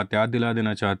को एक बात याद दिला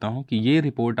देना चाहता हूँ कि ये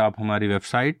रिपोर्ट आप हमारी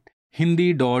वेबसाइट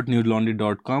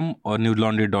hindi.newslaundry.com और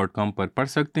newslaundry.com पर पढ़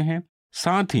सकते हैं।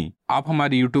 साथ ही आप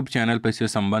हमारे यूट्यूब चैनल पर इससे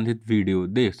संबंधित वीडियो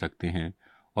देख सकते हैं।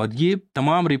 और ये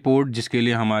तमाम रिपोर्ट जिसके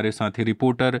लिए हमारे साथी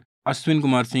रिपोर्टर अश्विन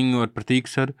कुमार सिंह और प्रतीक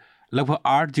सर लगभग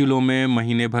 8 जिलों में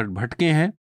महीने भर भटके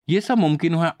हैं, ये सब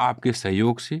मुमकिन हुआ आपके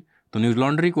सहयोग से। तो न्यूज़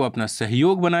लॉन्ड्री को अपना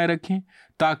सहयोग बनाए रखें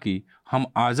ताकि हम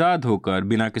आज़ाद होकर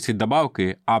बिना किसी दबाव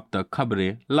के आप तक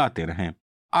खबरें लाते रहें।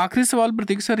 आखिरी सवाल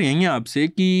प्रतीक सर यही है आपसे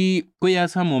कि कोई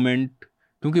ऐसा मोमेंट,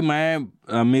 क्योंकि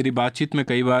मैं मेरी बातचीत में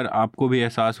कई बार आपको भी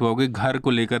एहसास हुआ होगा कि घर को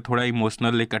लेकर थोड़ा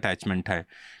इमोशनल एक अटैचमेंट है,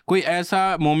 कोई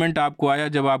ऐसा मोमेंट आपको आया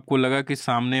जब आपको लगा कि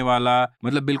सामने वाला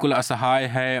मतलब बिल्कुल असहाय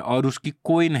है और उसकी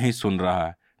कोई नहीं सुन रहा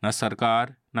है, ना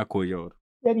सरकार ना कोई और?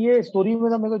 यार ये स्टोरी में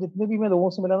ना मेरे को जितने भी मैं लोगों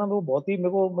से मिला ना, वो बहुत ही मेरे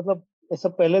को मतलब ऐसा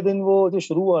पहले दिन वो जो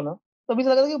शुरू हुआ ना, तभी से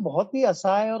लगा था कि बहुत ही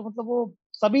असहाय, और मतलब वो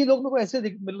सभी लोग मेरे को ऐसे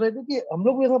मिल रहे थे कि हम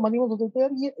लोग भी ऐसा मन ही में सोचते थे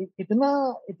यार ये इतना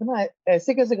इतना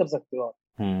ऐसे कैसे कर सकते हो आप।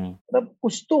 मतलब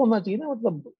कुछ तो होना चाहिए ना,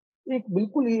 मतलब एक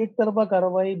बिल्कुल ही एक तरफा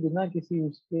कार्रवाई बिना किसी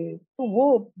उसके, तो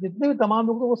वो जितने भी तमाम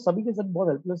लोग थे वो सभी के सब बहुत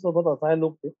हेल्पलेस और बहुत असहाय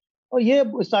लोग थे। और ये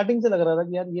स्टार्टिंग से लग रहा था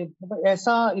कि यार ये मतलब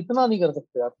ऐसा इतना नहीं कर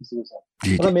सकते आप किसी के साथ।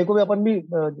 मतलब मेरे को भी अपन भी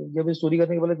जब स्टोरी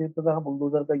करने के पहले देखता था, हाँ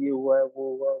बुलडोजर का ये हुआ है, वो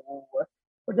हुआ वो हुआ है,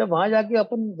 और जब वहां जाके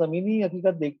अपन जमीनी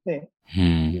हकीकत देखते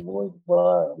हैं कि वो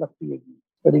बड़ा लगती है कि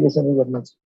तरीके से नहीं करना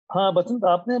चाहिए। हाँ बसंत,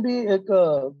 आपने अभी एक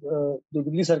जो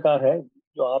दिल्ली सरकार है,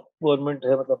 जो आप गवर्नमेंट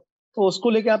है मतलब, तो उसको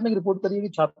लेके आपने एक रिपोर्ट करी है कि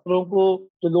छात्रों को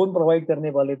जो लोन प्रोवाइड करने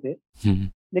वाले थे,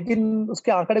 लेकिन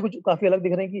उसके आंकड़े कुछ काफी अलग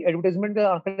दिख रहे हैं कि एडवर्टाइजमेंट के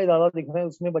आंकड़े ज्यादा दिख रहे हैं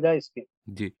उसमें बजाय इसके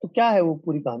जी। तो क्या है वो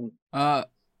पूरी कहानी?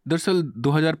 दरअसल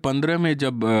 2015 में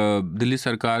जब दिल्ली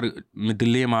सरकार में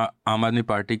दिल्ली में आम आदमी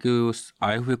पार्टी के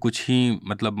आए हुए कुछ ही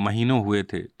मतलब महीनों हुए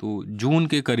थे, तो जून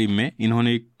के करीब में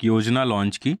इन्होंने एक योजना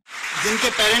लॉन्च की। जिनके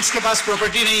पेरेंट्स के पास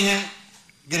प्रॉपर्टी नहीं है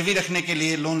गिरवी रखने के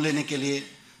लिए, लोन लेने के लिए,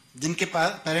 जिनके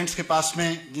पेरेंट्स के पास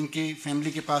में, जिनकी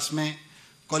फैमिली के पास में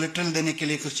कोलेट्रल देने के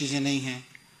लिए कुछ चीज़ें नहीं हैं,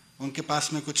 उनके पास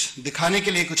में कुछ दिखाने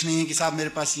के लिए कुछ नहीं है कि साहब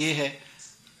मेरे पास ये है,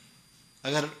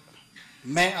 अगर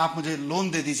आप मुझे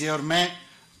लोन दे दीजिए और मैं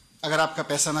अगर आपका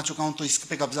पैसा ना चुकाऊं तो इस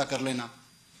पे कब्जा कर लेना,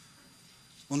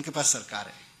 उनके पास सरकार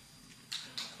है।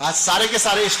 आज सारे के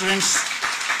सारे स्टूडेंट्स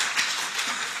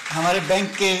हमारे बैंक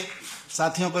के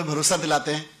साथियों को भरोसा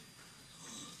दिलाते हैं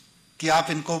कि आप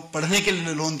इनको पढ़ने के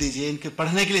लिए लोन दीजिए, इनके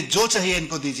पढ़ने के लिए जो चाहिए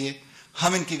इनको दीजिए,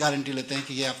 हम इनकी गारंटी लेते हैं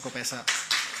कि ये आपको पैसा।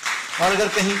 और अगर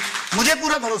कहीं, मुझे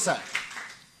पूरा भरोसा है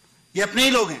ये अपने ही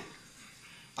लोग हैं,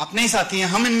 अपने ही साथी हैं,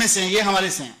 हम इनमें से हैं, ये हमारे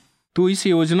से हैं। तो इस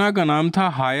योजना का नाम था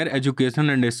higher education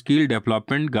and skill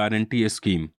development guarantee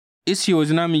scheme. इस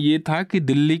योजना में ये था कि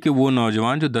दिल्ली के वो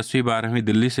नौजवान जो 10वीं 12वीं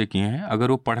दिल्ली से किए हैं,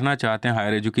 अगर वो पढ़ना चाहते हैं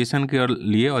हायर एजुकेशन के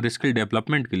लिए और स्किल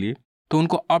डेवलपमेंट के लिए, तो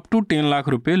उनको अप टू 10 लाख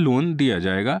रुपए लोन दिया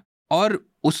जाएगा और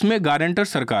उसमें गारंटर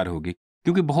सरकार होगी।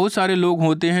 क्योंकि बहुत सारे लोग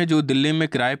होते हैं जो दिल्ली में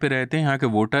किराए पे रहते हैं, यहाँ के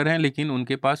वोटर हैं, लेकिन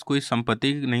उनके पास कोई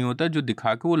संपत्ति नहीं होता जो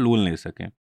दिखा के वो लोन ले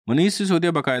सकें। मनीष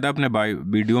सिसोदिया बाकायदा अपने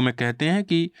वीडियो में कहते हैं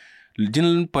कि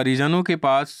जिन परिजनों के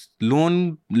पास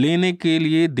लोन लेने के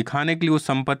लिए, दिखाने के लिए वो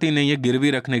संपत्ति नहीं है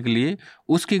गिरवी रखने के लिए,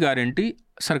 उसकी गारंटी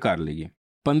सरकार लेगी।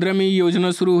 15 में ये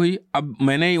योजना शुरू हुई। अब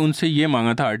मैंने उनसे ये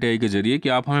मांगा था RTI के जरिए कि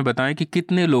आप हमें बताएं कि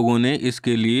कितने लोगों ने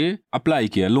इसके लिए अप्लाई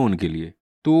किया लोन के लिए।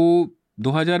 तो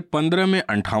 2015 में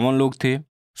 58 लोग थे,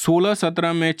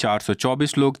 16-17 में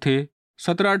 424 लोग थे,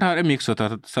 17-18 में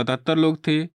 177 लोग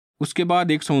थे, उसके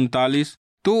बाद 139।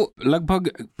 तो लगभग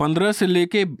 15 से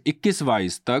लेके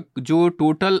 21-22 तक जो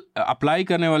टोटल अप्लाई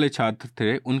करने वाले छात्र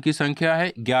थे उनकी संख्या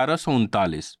है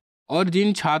 1139। और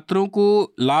जिन छात्रों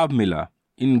को लाभ मिला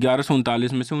इन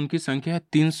 1139 में से उनकी संख्या है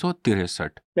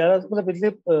 363। मतलब पिछले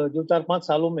जो 4-5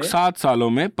 सालों में, 7 सालों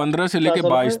में 15 से लेके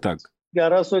 22 तक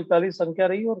 1141 संख्या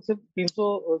रही और सिर्फ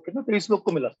 330 लोग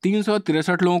को मिला,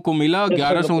 363 लोगों को मिला और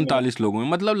 1139 लोगों में,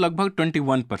 मतलब लगभग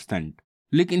 21%।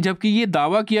 लेकिन जबकि ये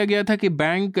दावा किया गया था कि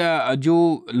बैंक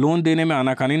जो लोन देने में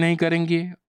आनाकानी नहीं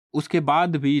करेंगे, उसके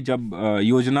बाद भी जब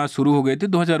योजना शुरू हो गई थी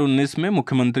 2019 में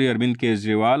मुख्यमंत्री अरविंद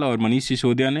केजरीवाल और मनीष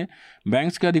सिसोदिया ने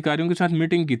बैंक्स के अधिकारियों के साथ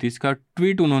मीटिंग की थी। इसका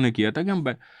ट्वीट उन्होंने किया था कि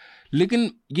हम,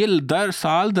 लेकिन ये दर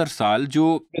साल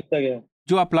जो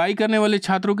अप्लाई करने वाले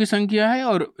छात्रों की संख्या है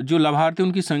और जो लाभार्थी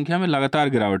उनकी संख्या में लगातार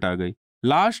गिरावट आ गई।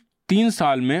 लास्ट 3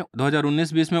 साल में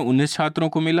 2019-20 में 19 छात्रों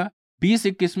को मिला,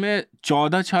 20-21 में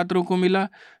 14 छात्रों को मिला,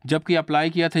 जबकि अप्लाई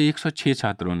किया था 106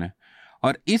 छात्रों ने।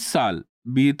 और इस साल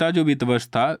बीता जो वित्त वर्ष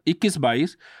था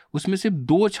 21-22, उसमें सिर्फ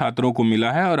 2 छात्रों को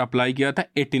मिला है और अप्लाई किया था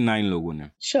 89 लोगों ने।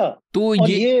 अच्छा, तो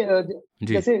ये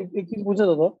जैसे एक चीज पूछा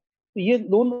था, तो ये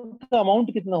लोन का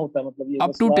अमाउंट कितना होता है? मतलब ये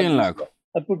up to 10 lakh.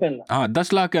 Up to 10 lakh, हाँ,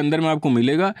 10 लाख के अंदर में आपको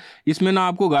मिलेगा। इसमें ना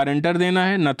आपको गारंटर देना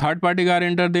है, ना थर्ड पार्टी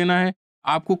गारंटर देना है,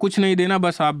 आपको कुछ नहीं देना।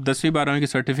 बस आप 10वीं 12वीं की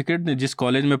सर्टिफिकेट जिस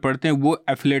कॉलेज में पढ़ते हैं वो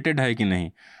एफिलेटेड है कि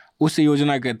नहीं, उस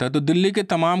योजना के तहत। तो दिल्ली के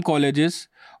तमाम कॉलेजेस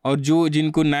और जो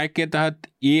जिनको नैक के तहत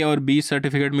A और B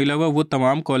सर्टिफिकेट मिला हुआ, वो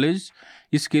तमाम कॉलेज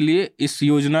इसके लिए इस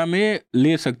योजना में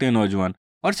ले सकते हैं नौजवान।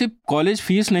 और सिर्फ कॉलेज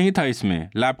फीस नहीं था इसमें,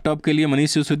 लैपटॉप के लिए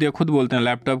मनीष सिसोदिया खुद बोलते हैं,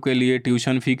 लैपटॉप के लिए,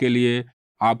 ट्यूशन फी के लिए,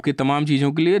 आपके तमाम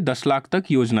चीज़ों के लिए 10 लाख तक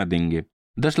योजना देंगे।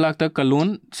 10 लाख तक का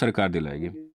लोन सरकार दिलाएगी।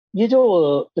 ये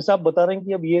जो जैसे आप बता रहे हैं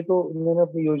कि अब ये तो इन्होंने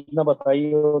अपनी योजना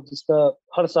बताई और जिसका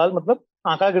हर साल मतलब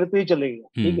आंकड़ा गिरते ही चलेगा,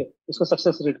 ठीक है, इसका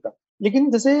सक्सेस रेट का। लेकिन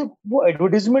जैसे वो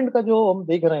एडवर्टीजमेंट का जो हम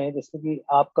देख रहे हैं, जैसे कि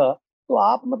आपका, तो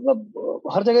आप मतलब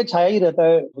हर जगह छाया ही रहता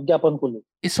है विज्ञापन को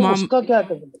लेकर, उसका क्या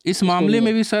करना? इस मामले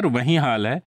में भी सर वही हाल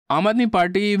है। आम आदमी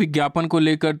पार्टी विज्ञापन को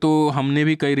लेकर तो हमने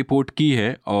भी कई रिपोर्ट की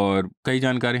है और कई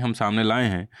जानकारी हम सामने लाए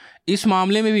हैं। इस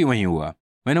मामले में भी वही हुआ।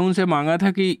 मैंने उनसे मांगा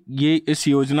था कि ये इस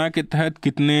योजना के तहत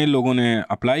कितने लोगों ने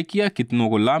अप्लाई किया, कितनों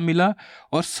को लाभ मिला,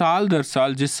 और साल दर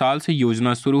साल जिस साल से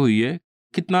योजना शुरू हुई है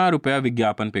कितना रुपया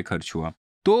विज्ञापन पे खर्च हुआ।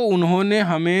 तो उन्होंने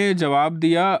हमें जवाब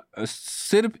दिया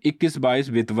सिर्फ 21-22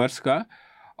 वित्त वर्ष का।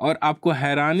 और आपको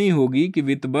हैरानी होगी कि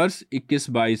वित्त वर्ष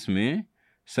 21-22 में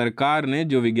सरकार ने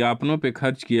जो विज्ञापनों पे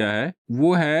खर्च किया है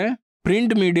वो है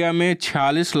प्रिंट मीडिया में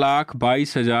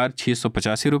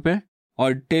 46,22,685 रुपए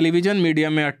और टेलीविजन मीडिया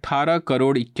में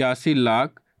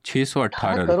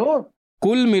 18,81,618 करोड़।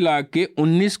 कुल मिला के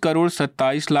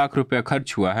 19,27,00,000 रुपया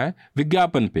खर्च हुआ है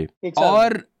विज्ञापन पे।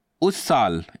 और उस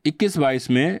साल 21-22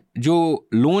 में जो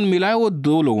लोन मिला है वो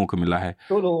 2 लोगों को मिला है,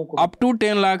 अप टू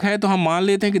 10 लाख है। तो हम मान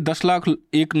लेते हैं कि 10 लाख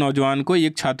एक नौजवान को,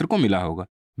 एक छात्र को मिला होगा।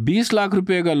 20 लाख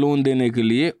रुपए का लोन देने के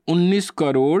लिए 19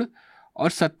 करोड़ और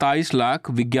 27 लाख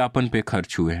विज्ञापन पे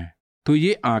खर्च हुए हैं। तो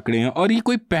ये आंकड़े हैं, और ये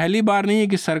कोई पहली बार नहीं है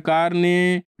कि सरकार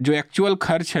ने जो एक्चुअल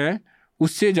खर्च है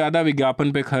उससे ज़्यादा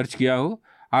विज्ञापन पे खर्च किया हो।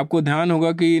 आपको ध्यान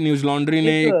होगा कि न्यूज़ लॉन्ड्री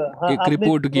ने एक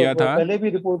रिपोर्ट किया था, पहले भी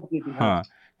रिपोर्ट की थी, हाँ,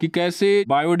 कि कैसे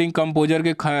बायोडिंग कंपोजर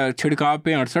के छिड़काव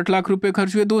पे 68 लाख रुपए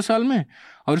खर्च हुए 2 साल में,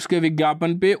 और उसके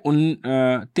विज्ञापन पे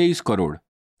 23 करोड़।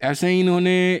 ऐसे ही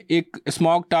इन्होंने एक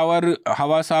स्मॉग टावर,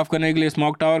 हवा साफ करने के लिए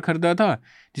स्मॉग टावर खरीदा था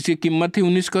जिसकी कीमत थी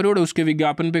 19 करोड़, उसके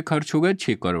विज्ञापन पे खर्च हो गए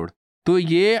 6 करोड़। तो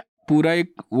ये पूरा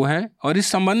एक वो है। और इस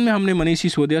संबंध में हमने मनीष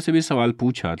सिसोदिया से भी सवाल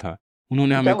पूछा था,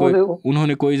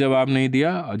 उन्होंने कोई जवाब नहीं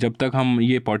दिया जब तक हम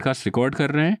ये पॉडकास्ट रिकॉर्ड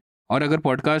कर रहे हैं। और अगर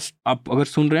पॉडकास्ट आप अगर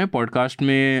सुन रहे हैं, पॉडकास्ट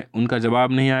में उनका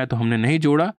जवाब नहीं आया तो हमने नहीं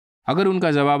जोड़ा। अगर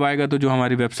उनका जवाब आएगा तो जो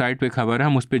हमारी वेबसाइट पे खबर है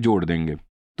हम उस पर जोड़ देंगे।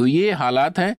 तो ये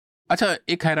हालात है। अच्छा,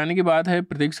 एक हैरानी की बात है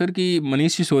प्रतीक सर की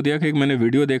मनीष सिसोदिया का एक मैंने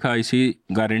वीडियो देखा इसी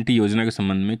गारंटी योजना के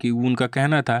संबंध में, कि उनका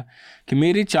कहना था कि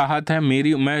मेरी चाहत है,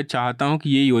 मैं चाहता हूं कि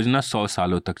ये योजना 100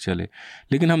 सालों तक चले।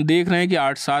 लेकिन हम देख रहे हैं कि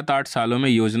 8 सालों में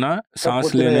योजना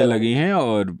सांस लेने लगी है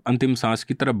और अंतिम सांस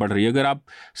की तरफ बढ़ रही है। अगर आप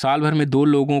साल भर में 2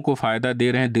 लोगों को फायदा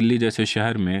दे रहे हैं दिल्ली जैसे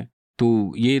शहर में,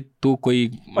 तो ये तो कोई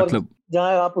मतलब,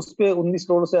 जहाँ आप उस पे 19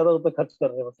 करोड़ से ज्यादा रुपए खर्च कर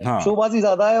रहे हैं, हाँ, शोबाजी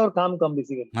ज्यादा है और काम कम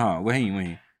बेसिकली। हाँ,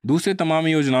 वही दूसरे तमाम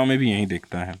योजनाओं में भी यही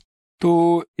दिखता है। तो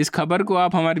इस खबर को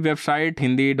आप हमारी वेबसाइट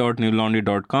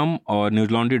hindi.newslaundry.com और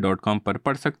newslaundry.com पर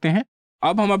पढ़ सकते हैं।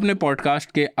 अब हम अपने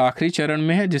पॉडकास्ट के आखिरी चरण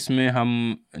में हैं, जिसमें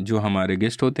हम जो हमारे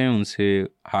गेस्ट होते हैं उनसे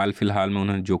हाल फिलहाल में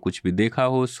उन्होंने जो कुछ भी देखा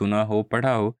हो, सुना हो,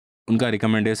 पढ़ा हो, उनका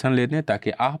रिकमेंडेशन लेते हैं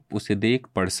ताकि आप उसे देख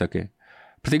पढ़ सके।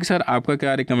 प्रतीक सर, आपका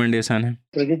क्या रिकमेंडेशन है?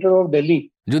 प्रेडेटर ऑफ दिल्ली,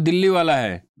 जो दिल्ली वाला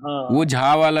है, हाँ, वो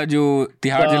झा वाला जो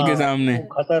तिहाड़ जेल के सामने,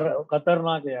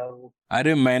 खतरनाक है वो।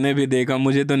 अरे मैंने भी देखा,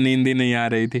 मुझे तो नींद ही नहीं आ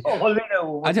रही थी।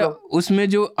 अच्छा, उसमें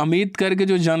जो अमित करके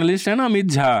जो जर्नलिस्ट है ना, अमित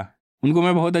झा, उनको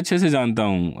मैं बहुत अच्छे से जानता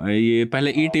हूँ। ये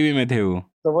पहले ईटीवी में थे, वो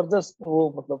जबरदस्त,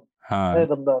 वो मतलब हाँ,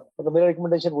 मतलब मेरा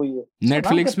रिकमेंडेशन वही है।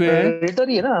 नेटफ्लिक्स पे है, प्रेडेटर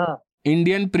ही है ना? हाँ,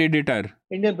 इंडियन प्रेडेटर,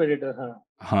 हाँ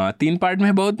हाँ, 3 पार्ट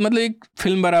में, बहुत मतलब एक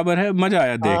फिल्म बराबर है, मजा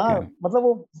आया देख के। मतलब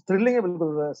वो थ्रिलिंग है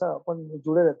बिल्कुल, ऐसा अपन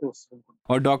जुड़े रहते हैं उससे।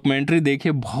 और डॉक्यूमेंट्री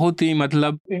देखिए, बहुत ही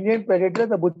मतलब, Indian predator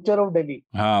the butcher of Delhi,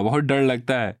 हाँ, बहुत डर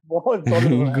लगता है, बहुत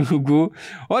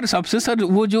और सबसे सर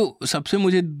वो जो सबसे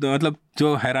मुझे मतलब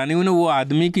जो हैरानी हुई ना, वो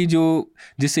आदमी की जो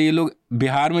जिससे ये लोग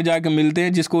बिहार में जाके मिलते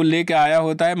हैं, जिसको लेके आया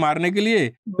होता है मारने के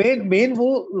लिए, मेन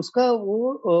वो उसका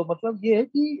वो मतलब ये है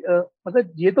कि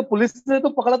मतलब ये तो पुलिस ने तो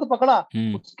पकड़ा,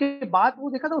 उसके बाद वो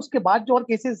देखा था, उसके बाद जो और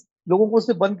केसेस लोगों को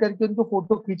उससे बंद करके उनको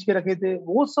फोटो खींच के रखे थे,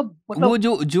 वो सब मतलब वो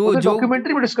जो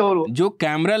डॉक्यूमेंट्री में डिस्कवर हुआ, जो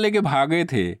कैमरा लेके भागे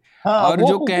थे, और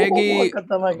जो कहे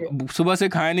कि सुबह से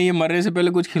खाए नहीं, ये मरने से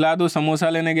पहले कुछ खिला दो, समोसा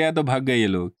लेने गया तो भाग गए ये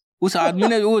लोग। उस आदमी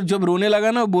ने वो जब रोने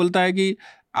लगा ना, बोलता है कि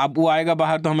आप, वो आएगा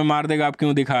बाहर तो हमें मार देगा, आप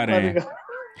क्यों दिखा रहे हैं।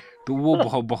 तो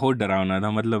वो बहुत डरावना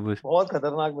था, मतलब बहुत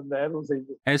खतरनाक बंदा है वो,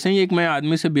 सही। ऐसे ही एक मैं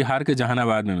आदमी से बिहार के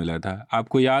जहानाबाद में मिला था।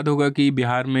 आपको याद होगा कि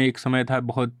बिहार में एक समय था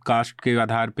बहुत कास्ट के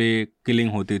आधार पे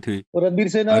किलिंग होती थी,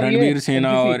 रणवीर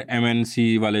सेना और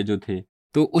एमएनसी वाले जो थे।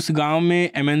 तो उस गांव में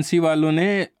एमएनसी वालों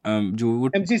ने जो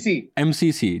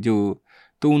एमसीसी जो,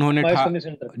 तो उन्होंने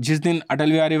जिस दिन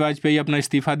अटल बिहारी वाजपेयी अपना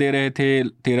इस्तीफा दे रहे थे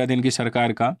 13 दिन की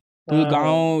सरकार का, तो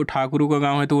गांव ठाकुरों का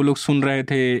गांव है, तो वो लोग सुन रहे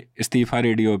थे इस्तीफा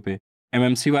रेडियो पे।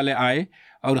 एमएमसी वाले आए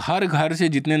और हर घर से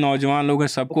जितने नौजवान लोग हैं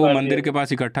सबको मंदिर के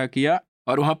पास इकट्ठा किया,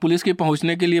 और वहाँ पुलिस के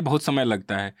पहुँचने के लिए बहुत समय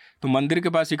लगता है, तो मंदिर के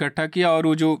पास इकट्ठा किया। और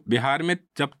वो जो बिहार में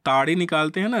जब ताड़ी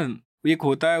निकालते हैं ना, एक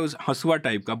होता है उस हंसुआ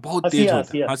टाइप का, बहुत तेज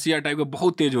होता है, हंसिया टाइप का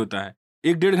बहुत तेज होता है।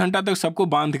 1-1.5 घंटा तक सबको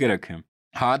बांध के रखे,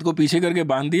 हाथ को पीछे करके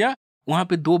बांध दिया। वहाँ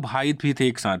पे 2 भाई भी थे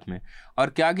एक साथ में, और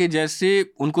क्या कि जैसे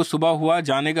उनको सुबह हुआ,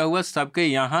 जाने का हुआ, सबके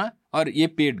यहाँ और ये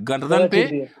पेट, गर्दन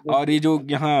पे, और ये जो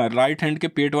यहाँ राइट हैंड के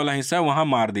पेट वाला हिस्सा है वहाँ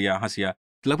मार दिया हंसिया।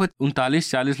 लगभग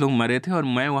 39-40 लोग मरे थे। और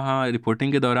मैं वहाँ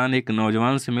रिपोर्टिंग के दौरान एक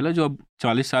नौजवान से मिला जो अब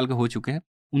 40 साल के हो चुके हैं।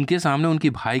 उनके सामने उनकी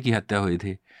भाई की हत्या हुई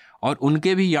थी, और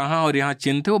उनके भी यहाँ और यहाँ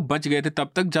चिन्ह थे, वो बच गए थे।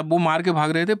 तब तक जब वो मार के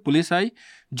भाग रहे थे, पुलिस आई,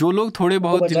 जो लोग थोड़े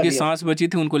बहुत जिनकी सांस बची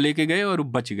थी उनको लेके गए और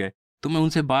बच गए। तो मैं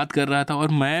उनसे बात कर रहा था,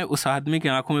 और मैं उस आदमी की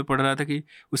आंखों में पढ़ रहा था कि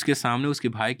उसके सामने उसके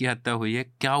भाई की हत्या हुई है,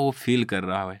 क्या वो फील कर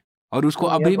रहा है, और उसको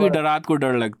अभी भी रात को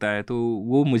डर लगता है। तो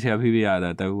वो मुझे अभी भी याद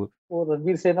आता है, वो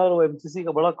रणवीर सेना और एमसीसी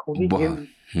का बड़ा खूनी खेल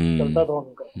चलता था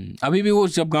उनका। अभी भी वो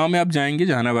जब गांव में आप जाएंगे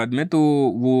जहानाबाद में, तो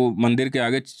वो मंदिर के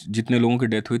आगे जितने लोगों की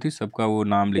डेथ हुई थी सबका वो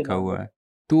नाम लिखा हुआ है।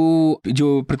 तो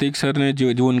जो प्रतीक सर ने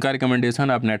जो उनका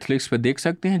रिकमेंडेशन आप नेटफ्लिक्स पे देख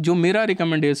सकते हैं। जो मेरा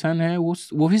रिकमेंडेशन है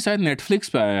वो भी शायद नेटफ्लिक्स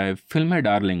पे आया है, फिल्म है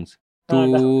डार्लिंग्स।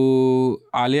 तो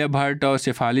आलिया भट्ट और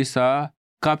शेफाली शाह,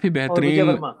 काफी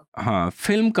बेहतरीन, हाँ,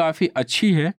 फिल्म काफी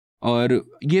अच्छी है। और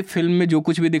ये फिल्म में जो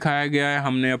कुछ भी दिखाया गया है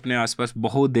हमने अपने आसपास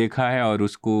बहुत देखा है, और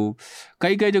उसको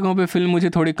कई कई जगहों पे फिल्म मुझे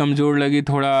थोड़ी कमज़ोर लगी,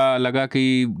 थोड़ा लगा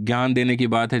कि ज्ञान देने की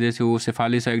बात है। जैसे वो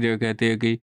शेफाली सा एक जगह कहते हैं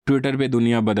कि ट्विटर पे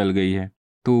दुनिया बदल गई है,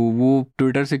 तो वो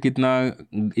ट्विटर से कितना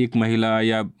एक महिला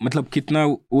या मतलब कितना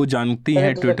वो जानती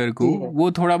है ट्विटर को,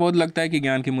 वो थोड़ा बहुत लगता है कि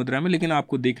ज्ञान की मुद्रा में, लेकिन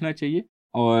आपको देखना चाहिए।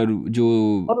 और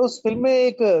उस फिल्म में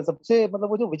एक सबसे मतलब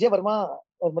वो जो विजय वर्मा,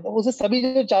 और मतलब उसे सभी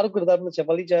जो चारों किरदार में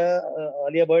शेफाली चाह,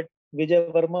 आलिया भट्ट, विजय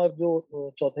वर्मा और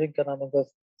जो चौथे का नाम है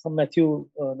सब मैथ्यू,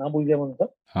 नाम भूल गया मैं उनका,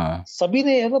 हाँ सभी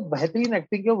ने मतलब बेहतरीन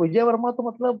एक्टिंग किया। विजय वर्मा तो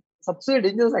मतलब सबसे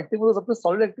डेंजरस एक्टिंग, मतलब सबसे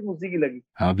सॉलिड एक्टिंग उसी की लगी।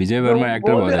 हाँ, विजय वर्मा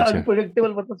एक्टर बहुत अच्छा है,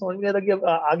 अनप्रेडिक्टेबल, मतलब समझ नहीं आता कि अब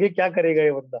आगे क्या करेगा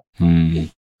ये बंदा।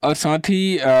 और साथ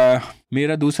ही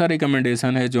मेरा दूसरा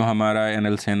रिकमेंडेशन है जो हमारा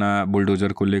एनएल सेना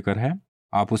बुलडोजर को लेकर है।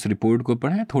 आप उस रिपोर्ट को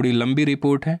पढ़ें, थोड़ी लंबी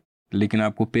रिपोर्ट है लेकिन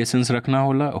आपको पेशेंस रखना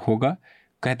होगा।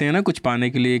 कहते हैं ना, कुछ पाने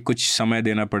के लिए कुछ समय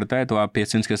देना पड़ता है, तो आप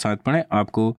पेशेंस के साथ पढ़ें,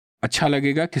 आपको अच्छा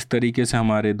लगेगा किस तरीके से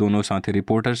हमारे दोनों साथी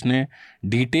रिपोर्टर्स ने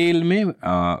डिटेल में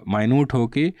माइन्यूट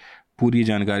होके पूरी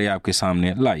जानकारी आपके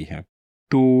सामने लाई है।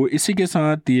 तो इसी के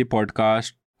साथ ये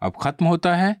पॉडकास्ट अब ख़त्म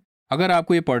होता है। अगर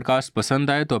आपको ये पॉडकास्ट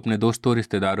पसंद आए तो अपने दोस्तों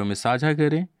रिश्तेदारों में साझा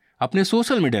करें, अपने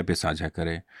सोशल मीडिया पे साझा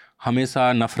करें।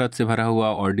 हमेशा नफ़रत से भरा हुआ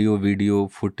ऑडियो वीडियो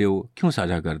फोटो क्यों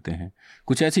साझा करते हैं?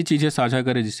 कुछ ऐसी चीज़ें साझा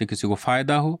करें जिससे किसी को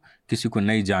फ़ायदा हो, किसी को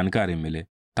नई जानकारी मिले,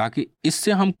 ताकि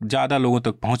इससे हम ज़्यादा लोगों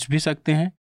तक पहुंच भी सकते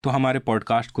हैं। तो हमारे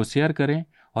पॉडकास्ट को शेयर करें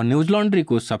और न्यूज़ लॉन्ड्री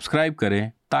को सब्सक्राइब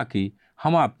करें, ताकि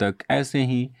हम आप तक ऐसे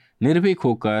ही निर्भीक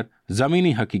होकर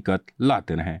ज़मीनी हकीकत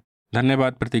लाते रहें।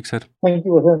 धन्यवाद प्रतीक sir. Thank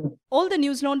you, Vasan. All the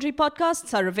News Laundry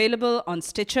podcasts are available on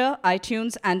Stitcher,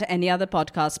 iTunes, and any other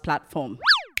podcast platform.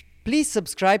 Please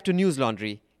subscribe to News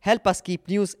Laundry. Help us keep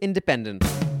news independent.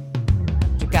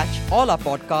 To catch all our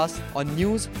podcasts on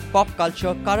news, pop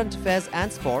culture, current affairs,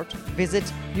 and sport,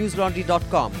 visit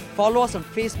newslaundry.com. Follow us on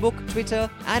Facebook, Twitter,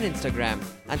 and Instagram,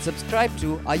 and subscribe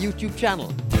to our YouTube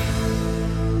channel.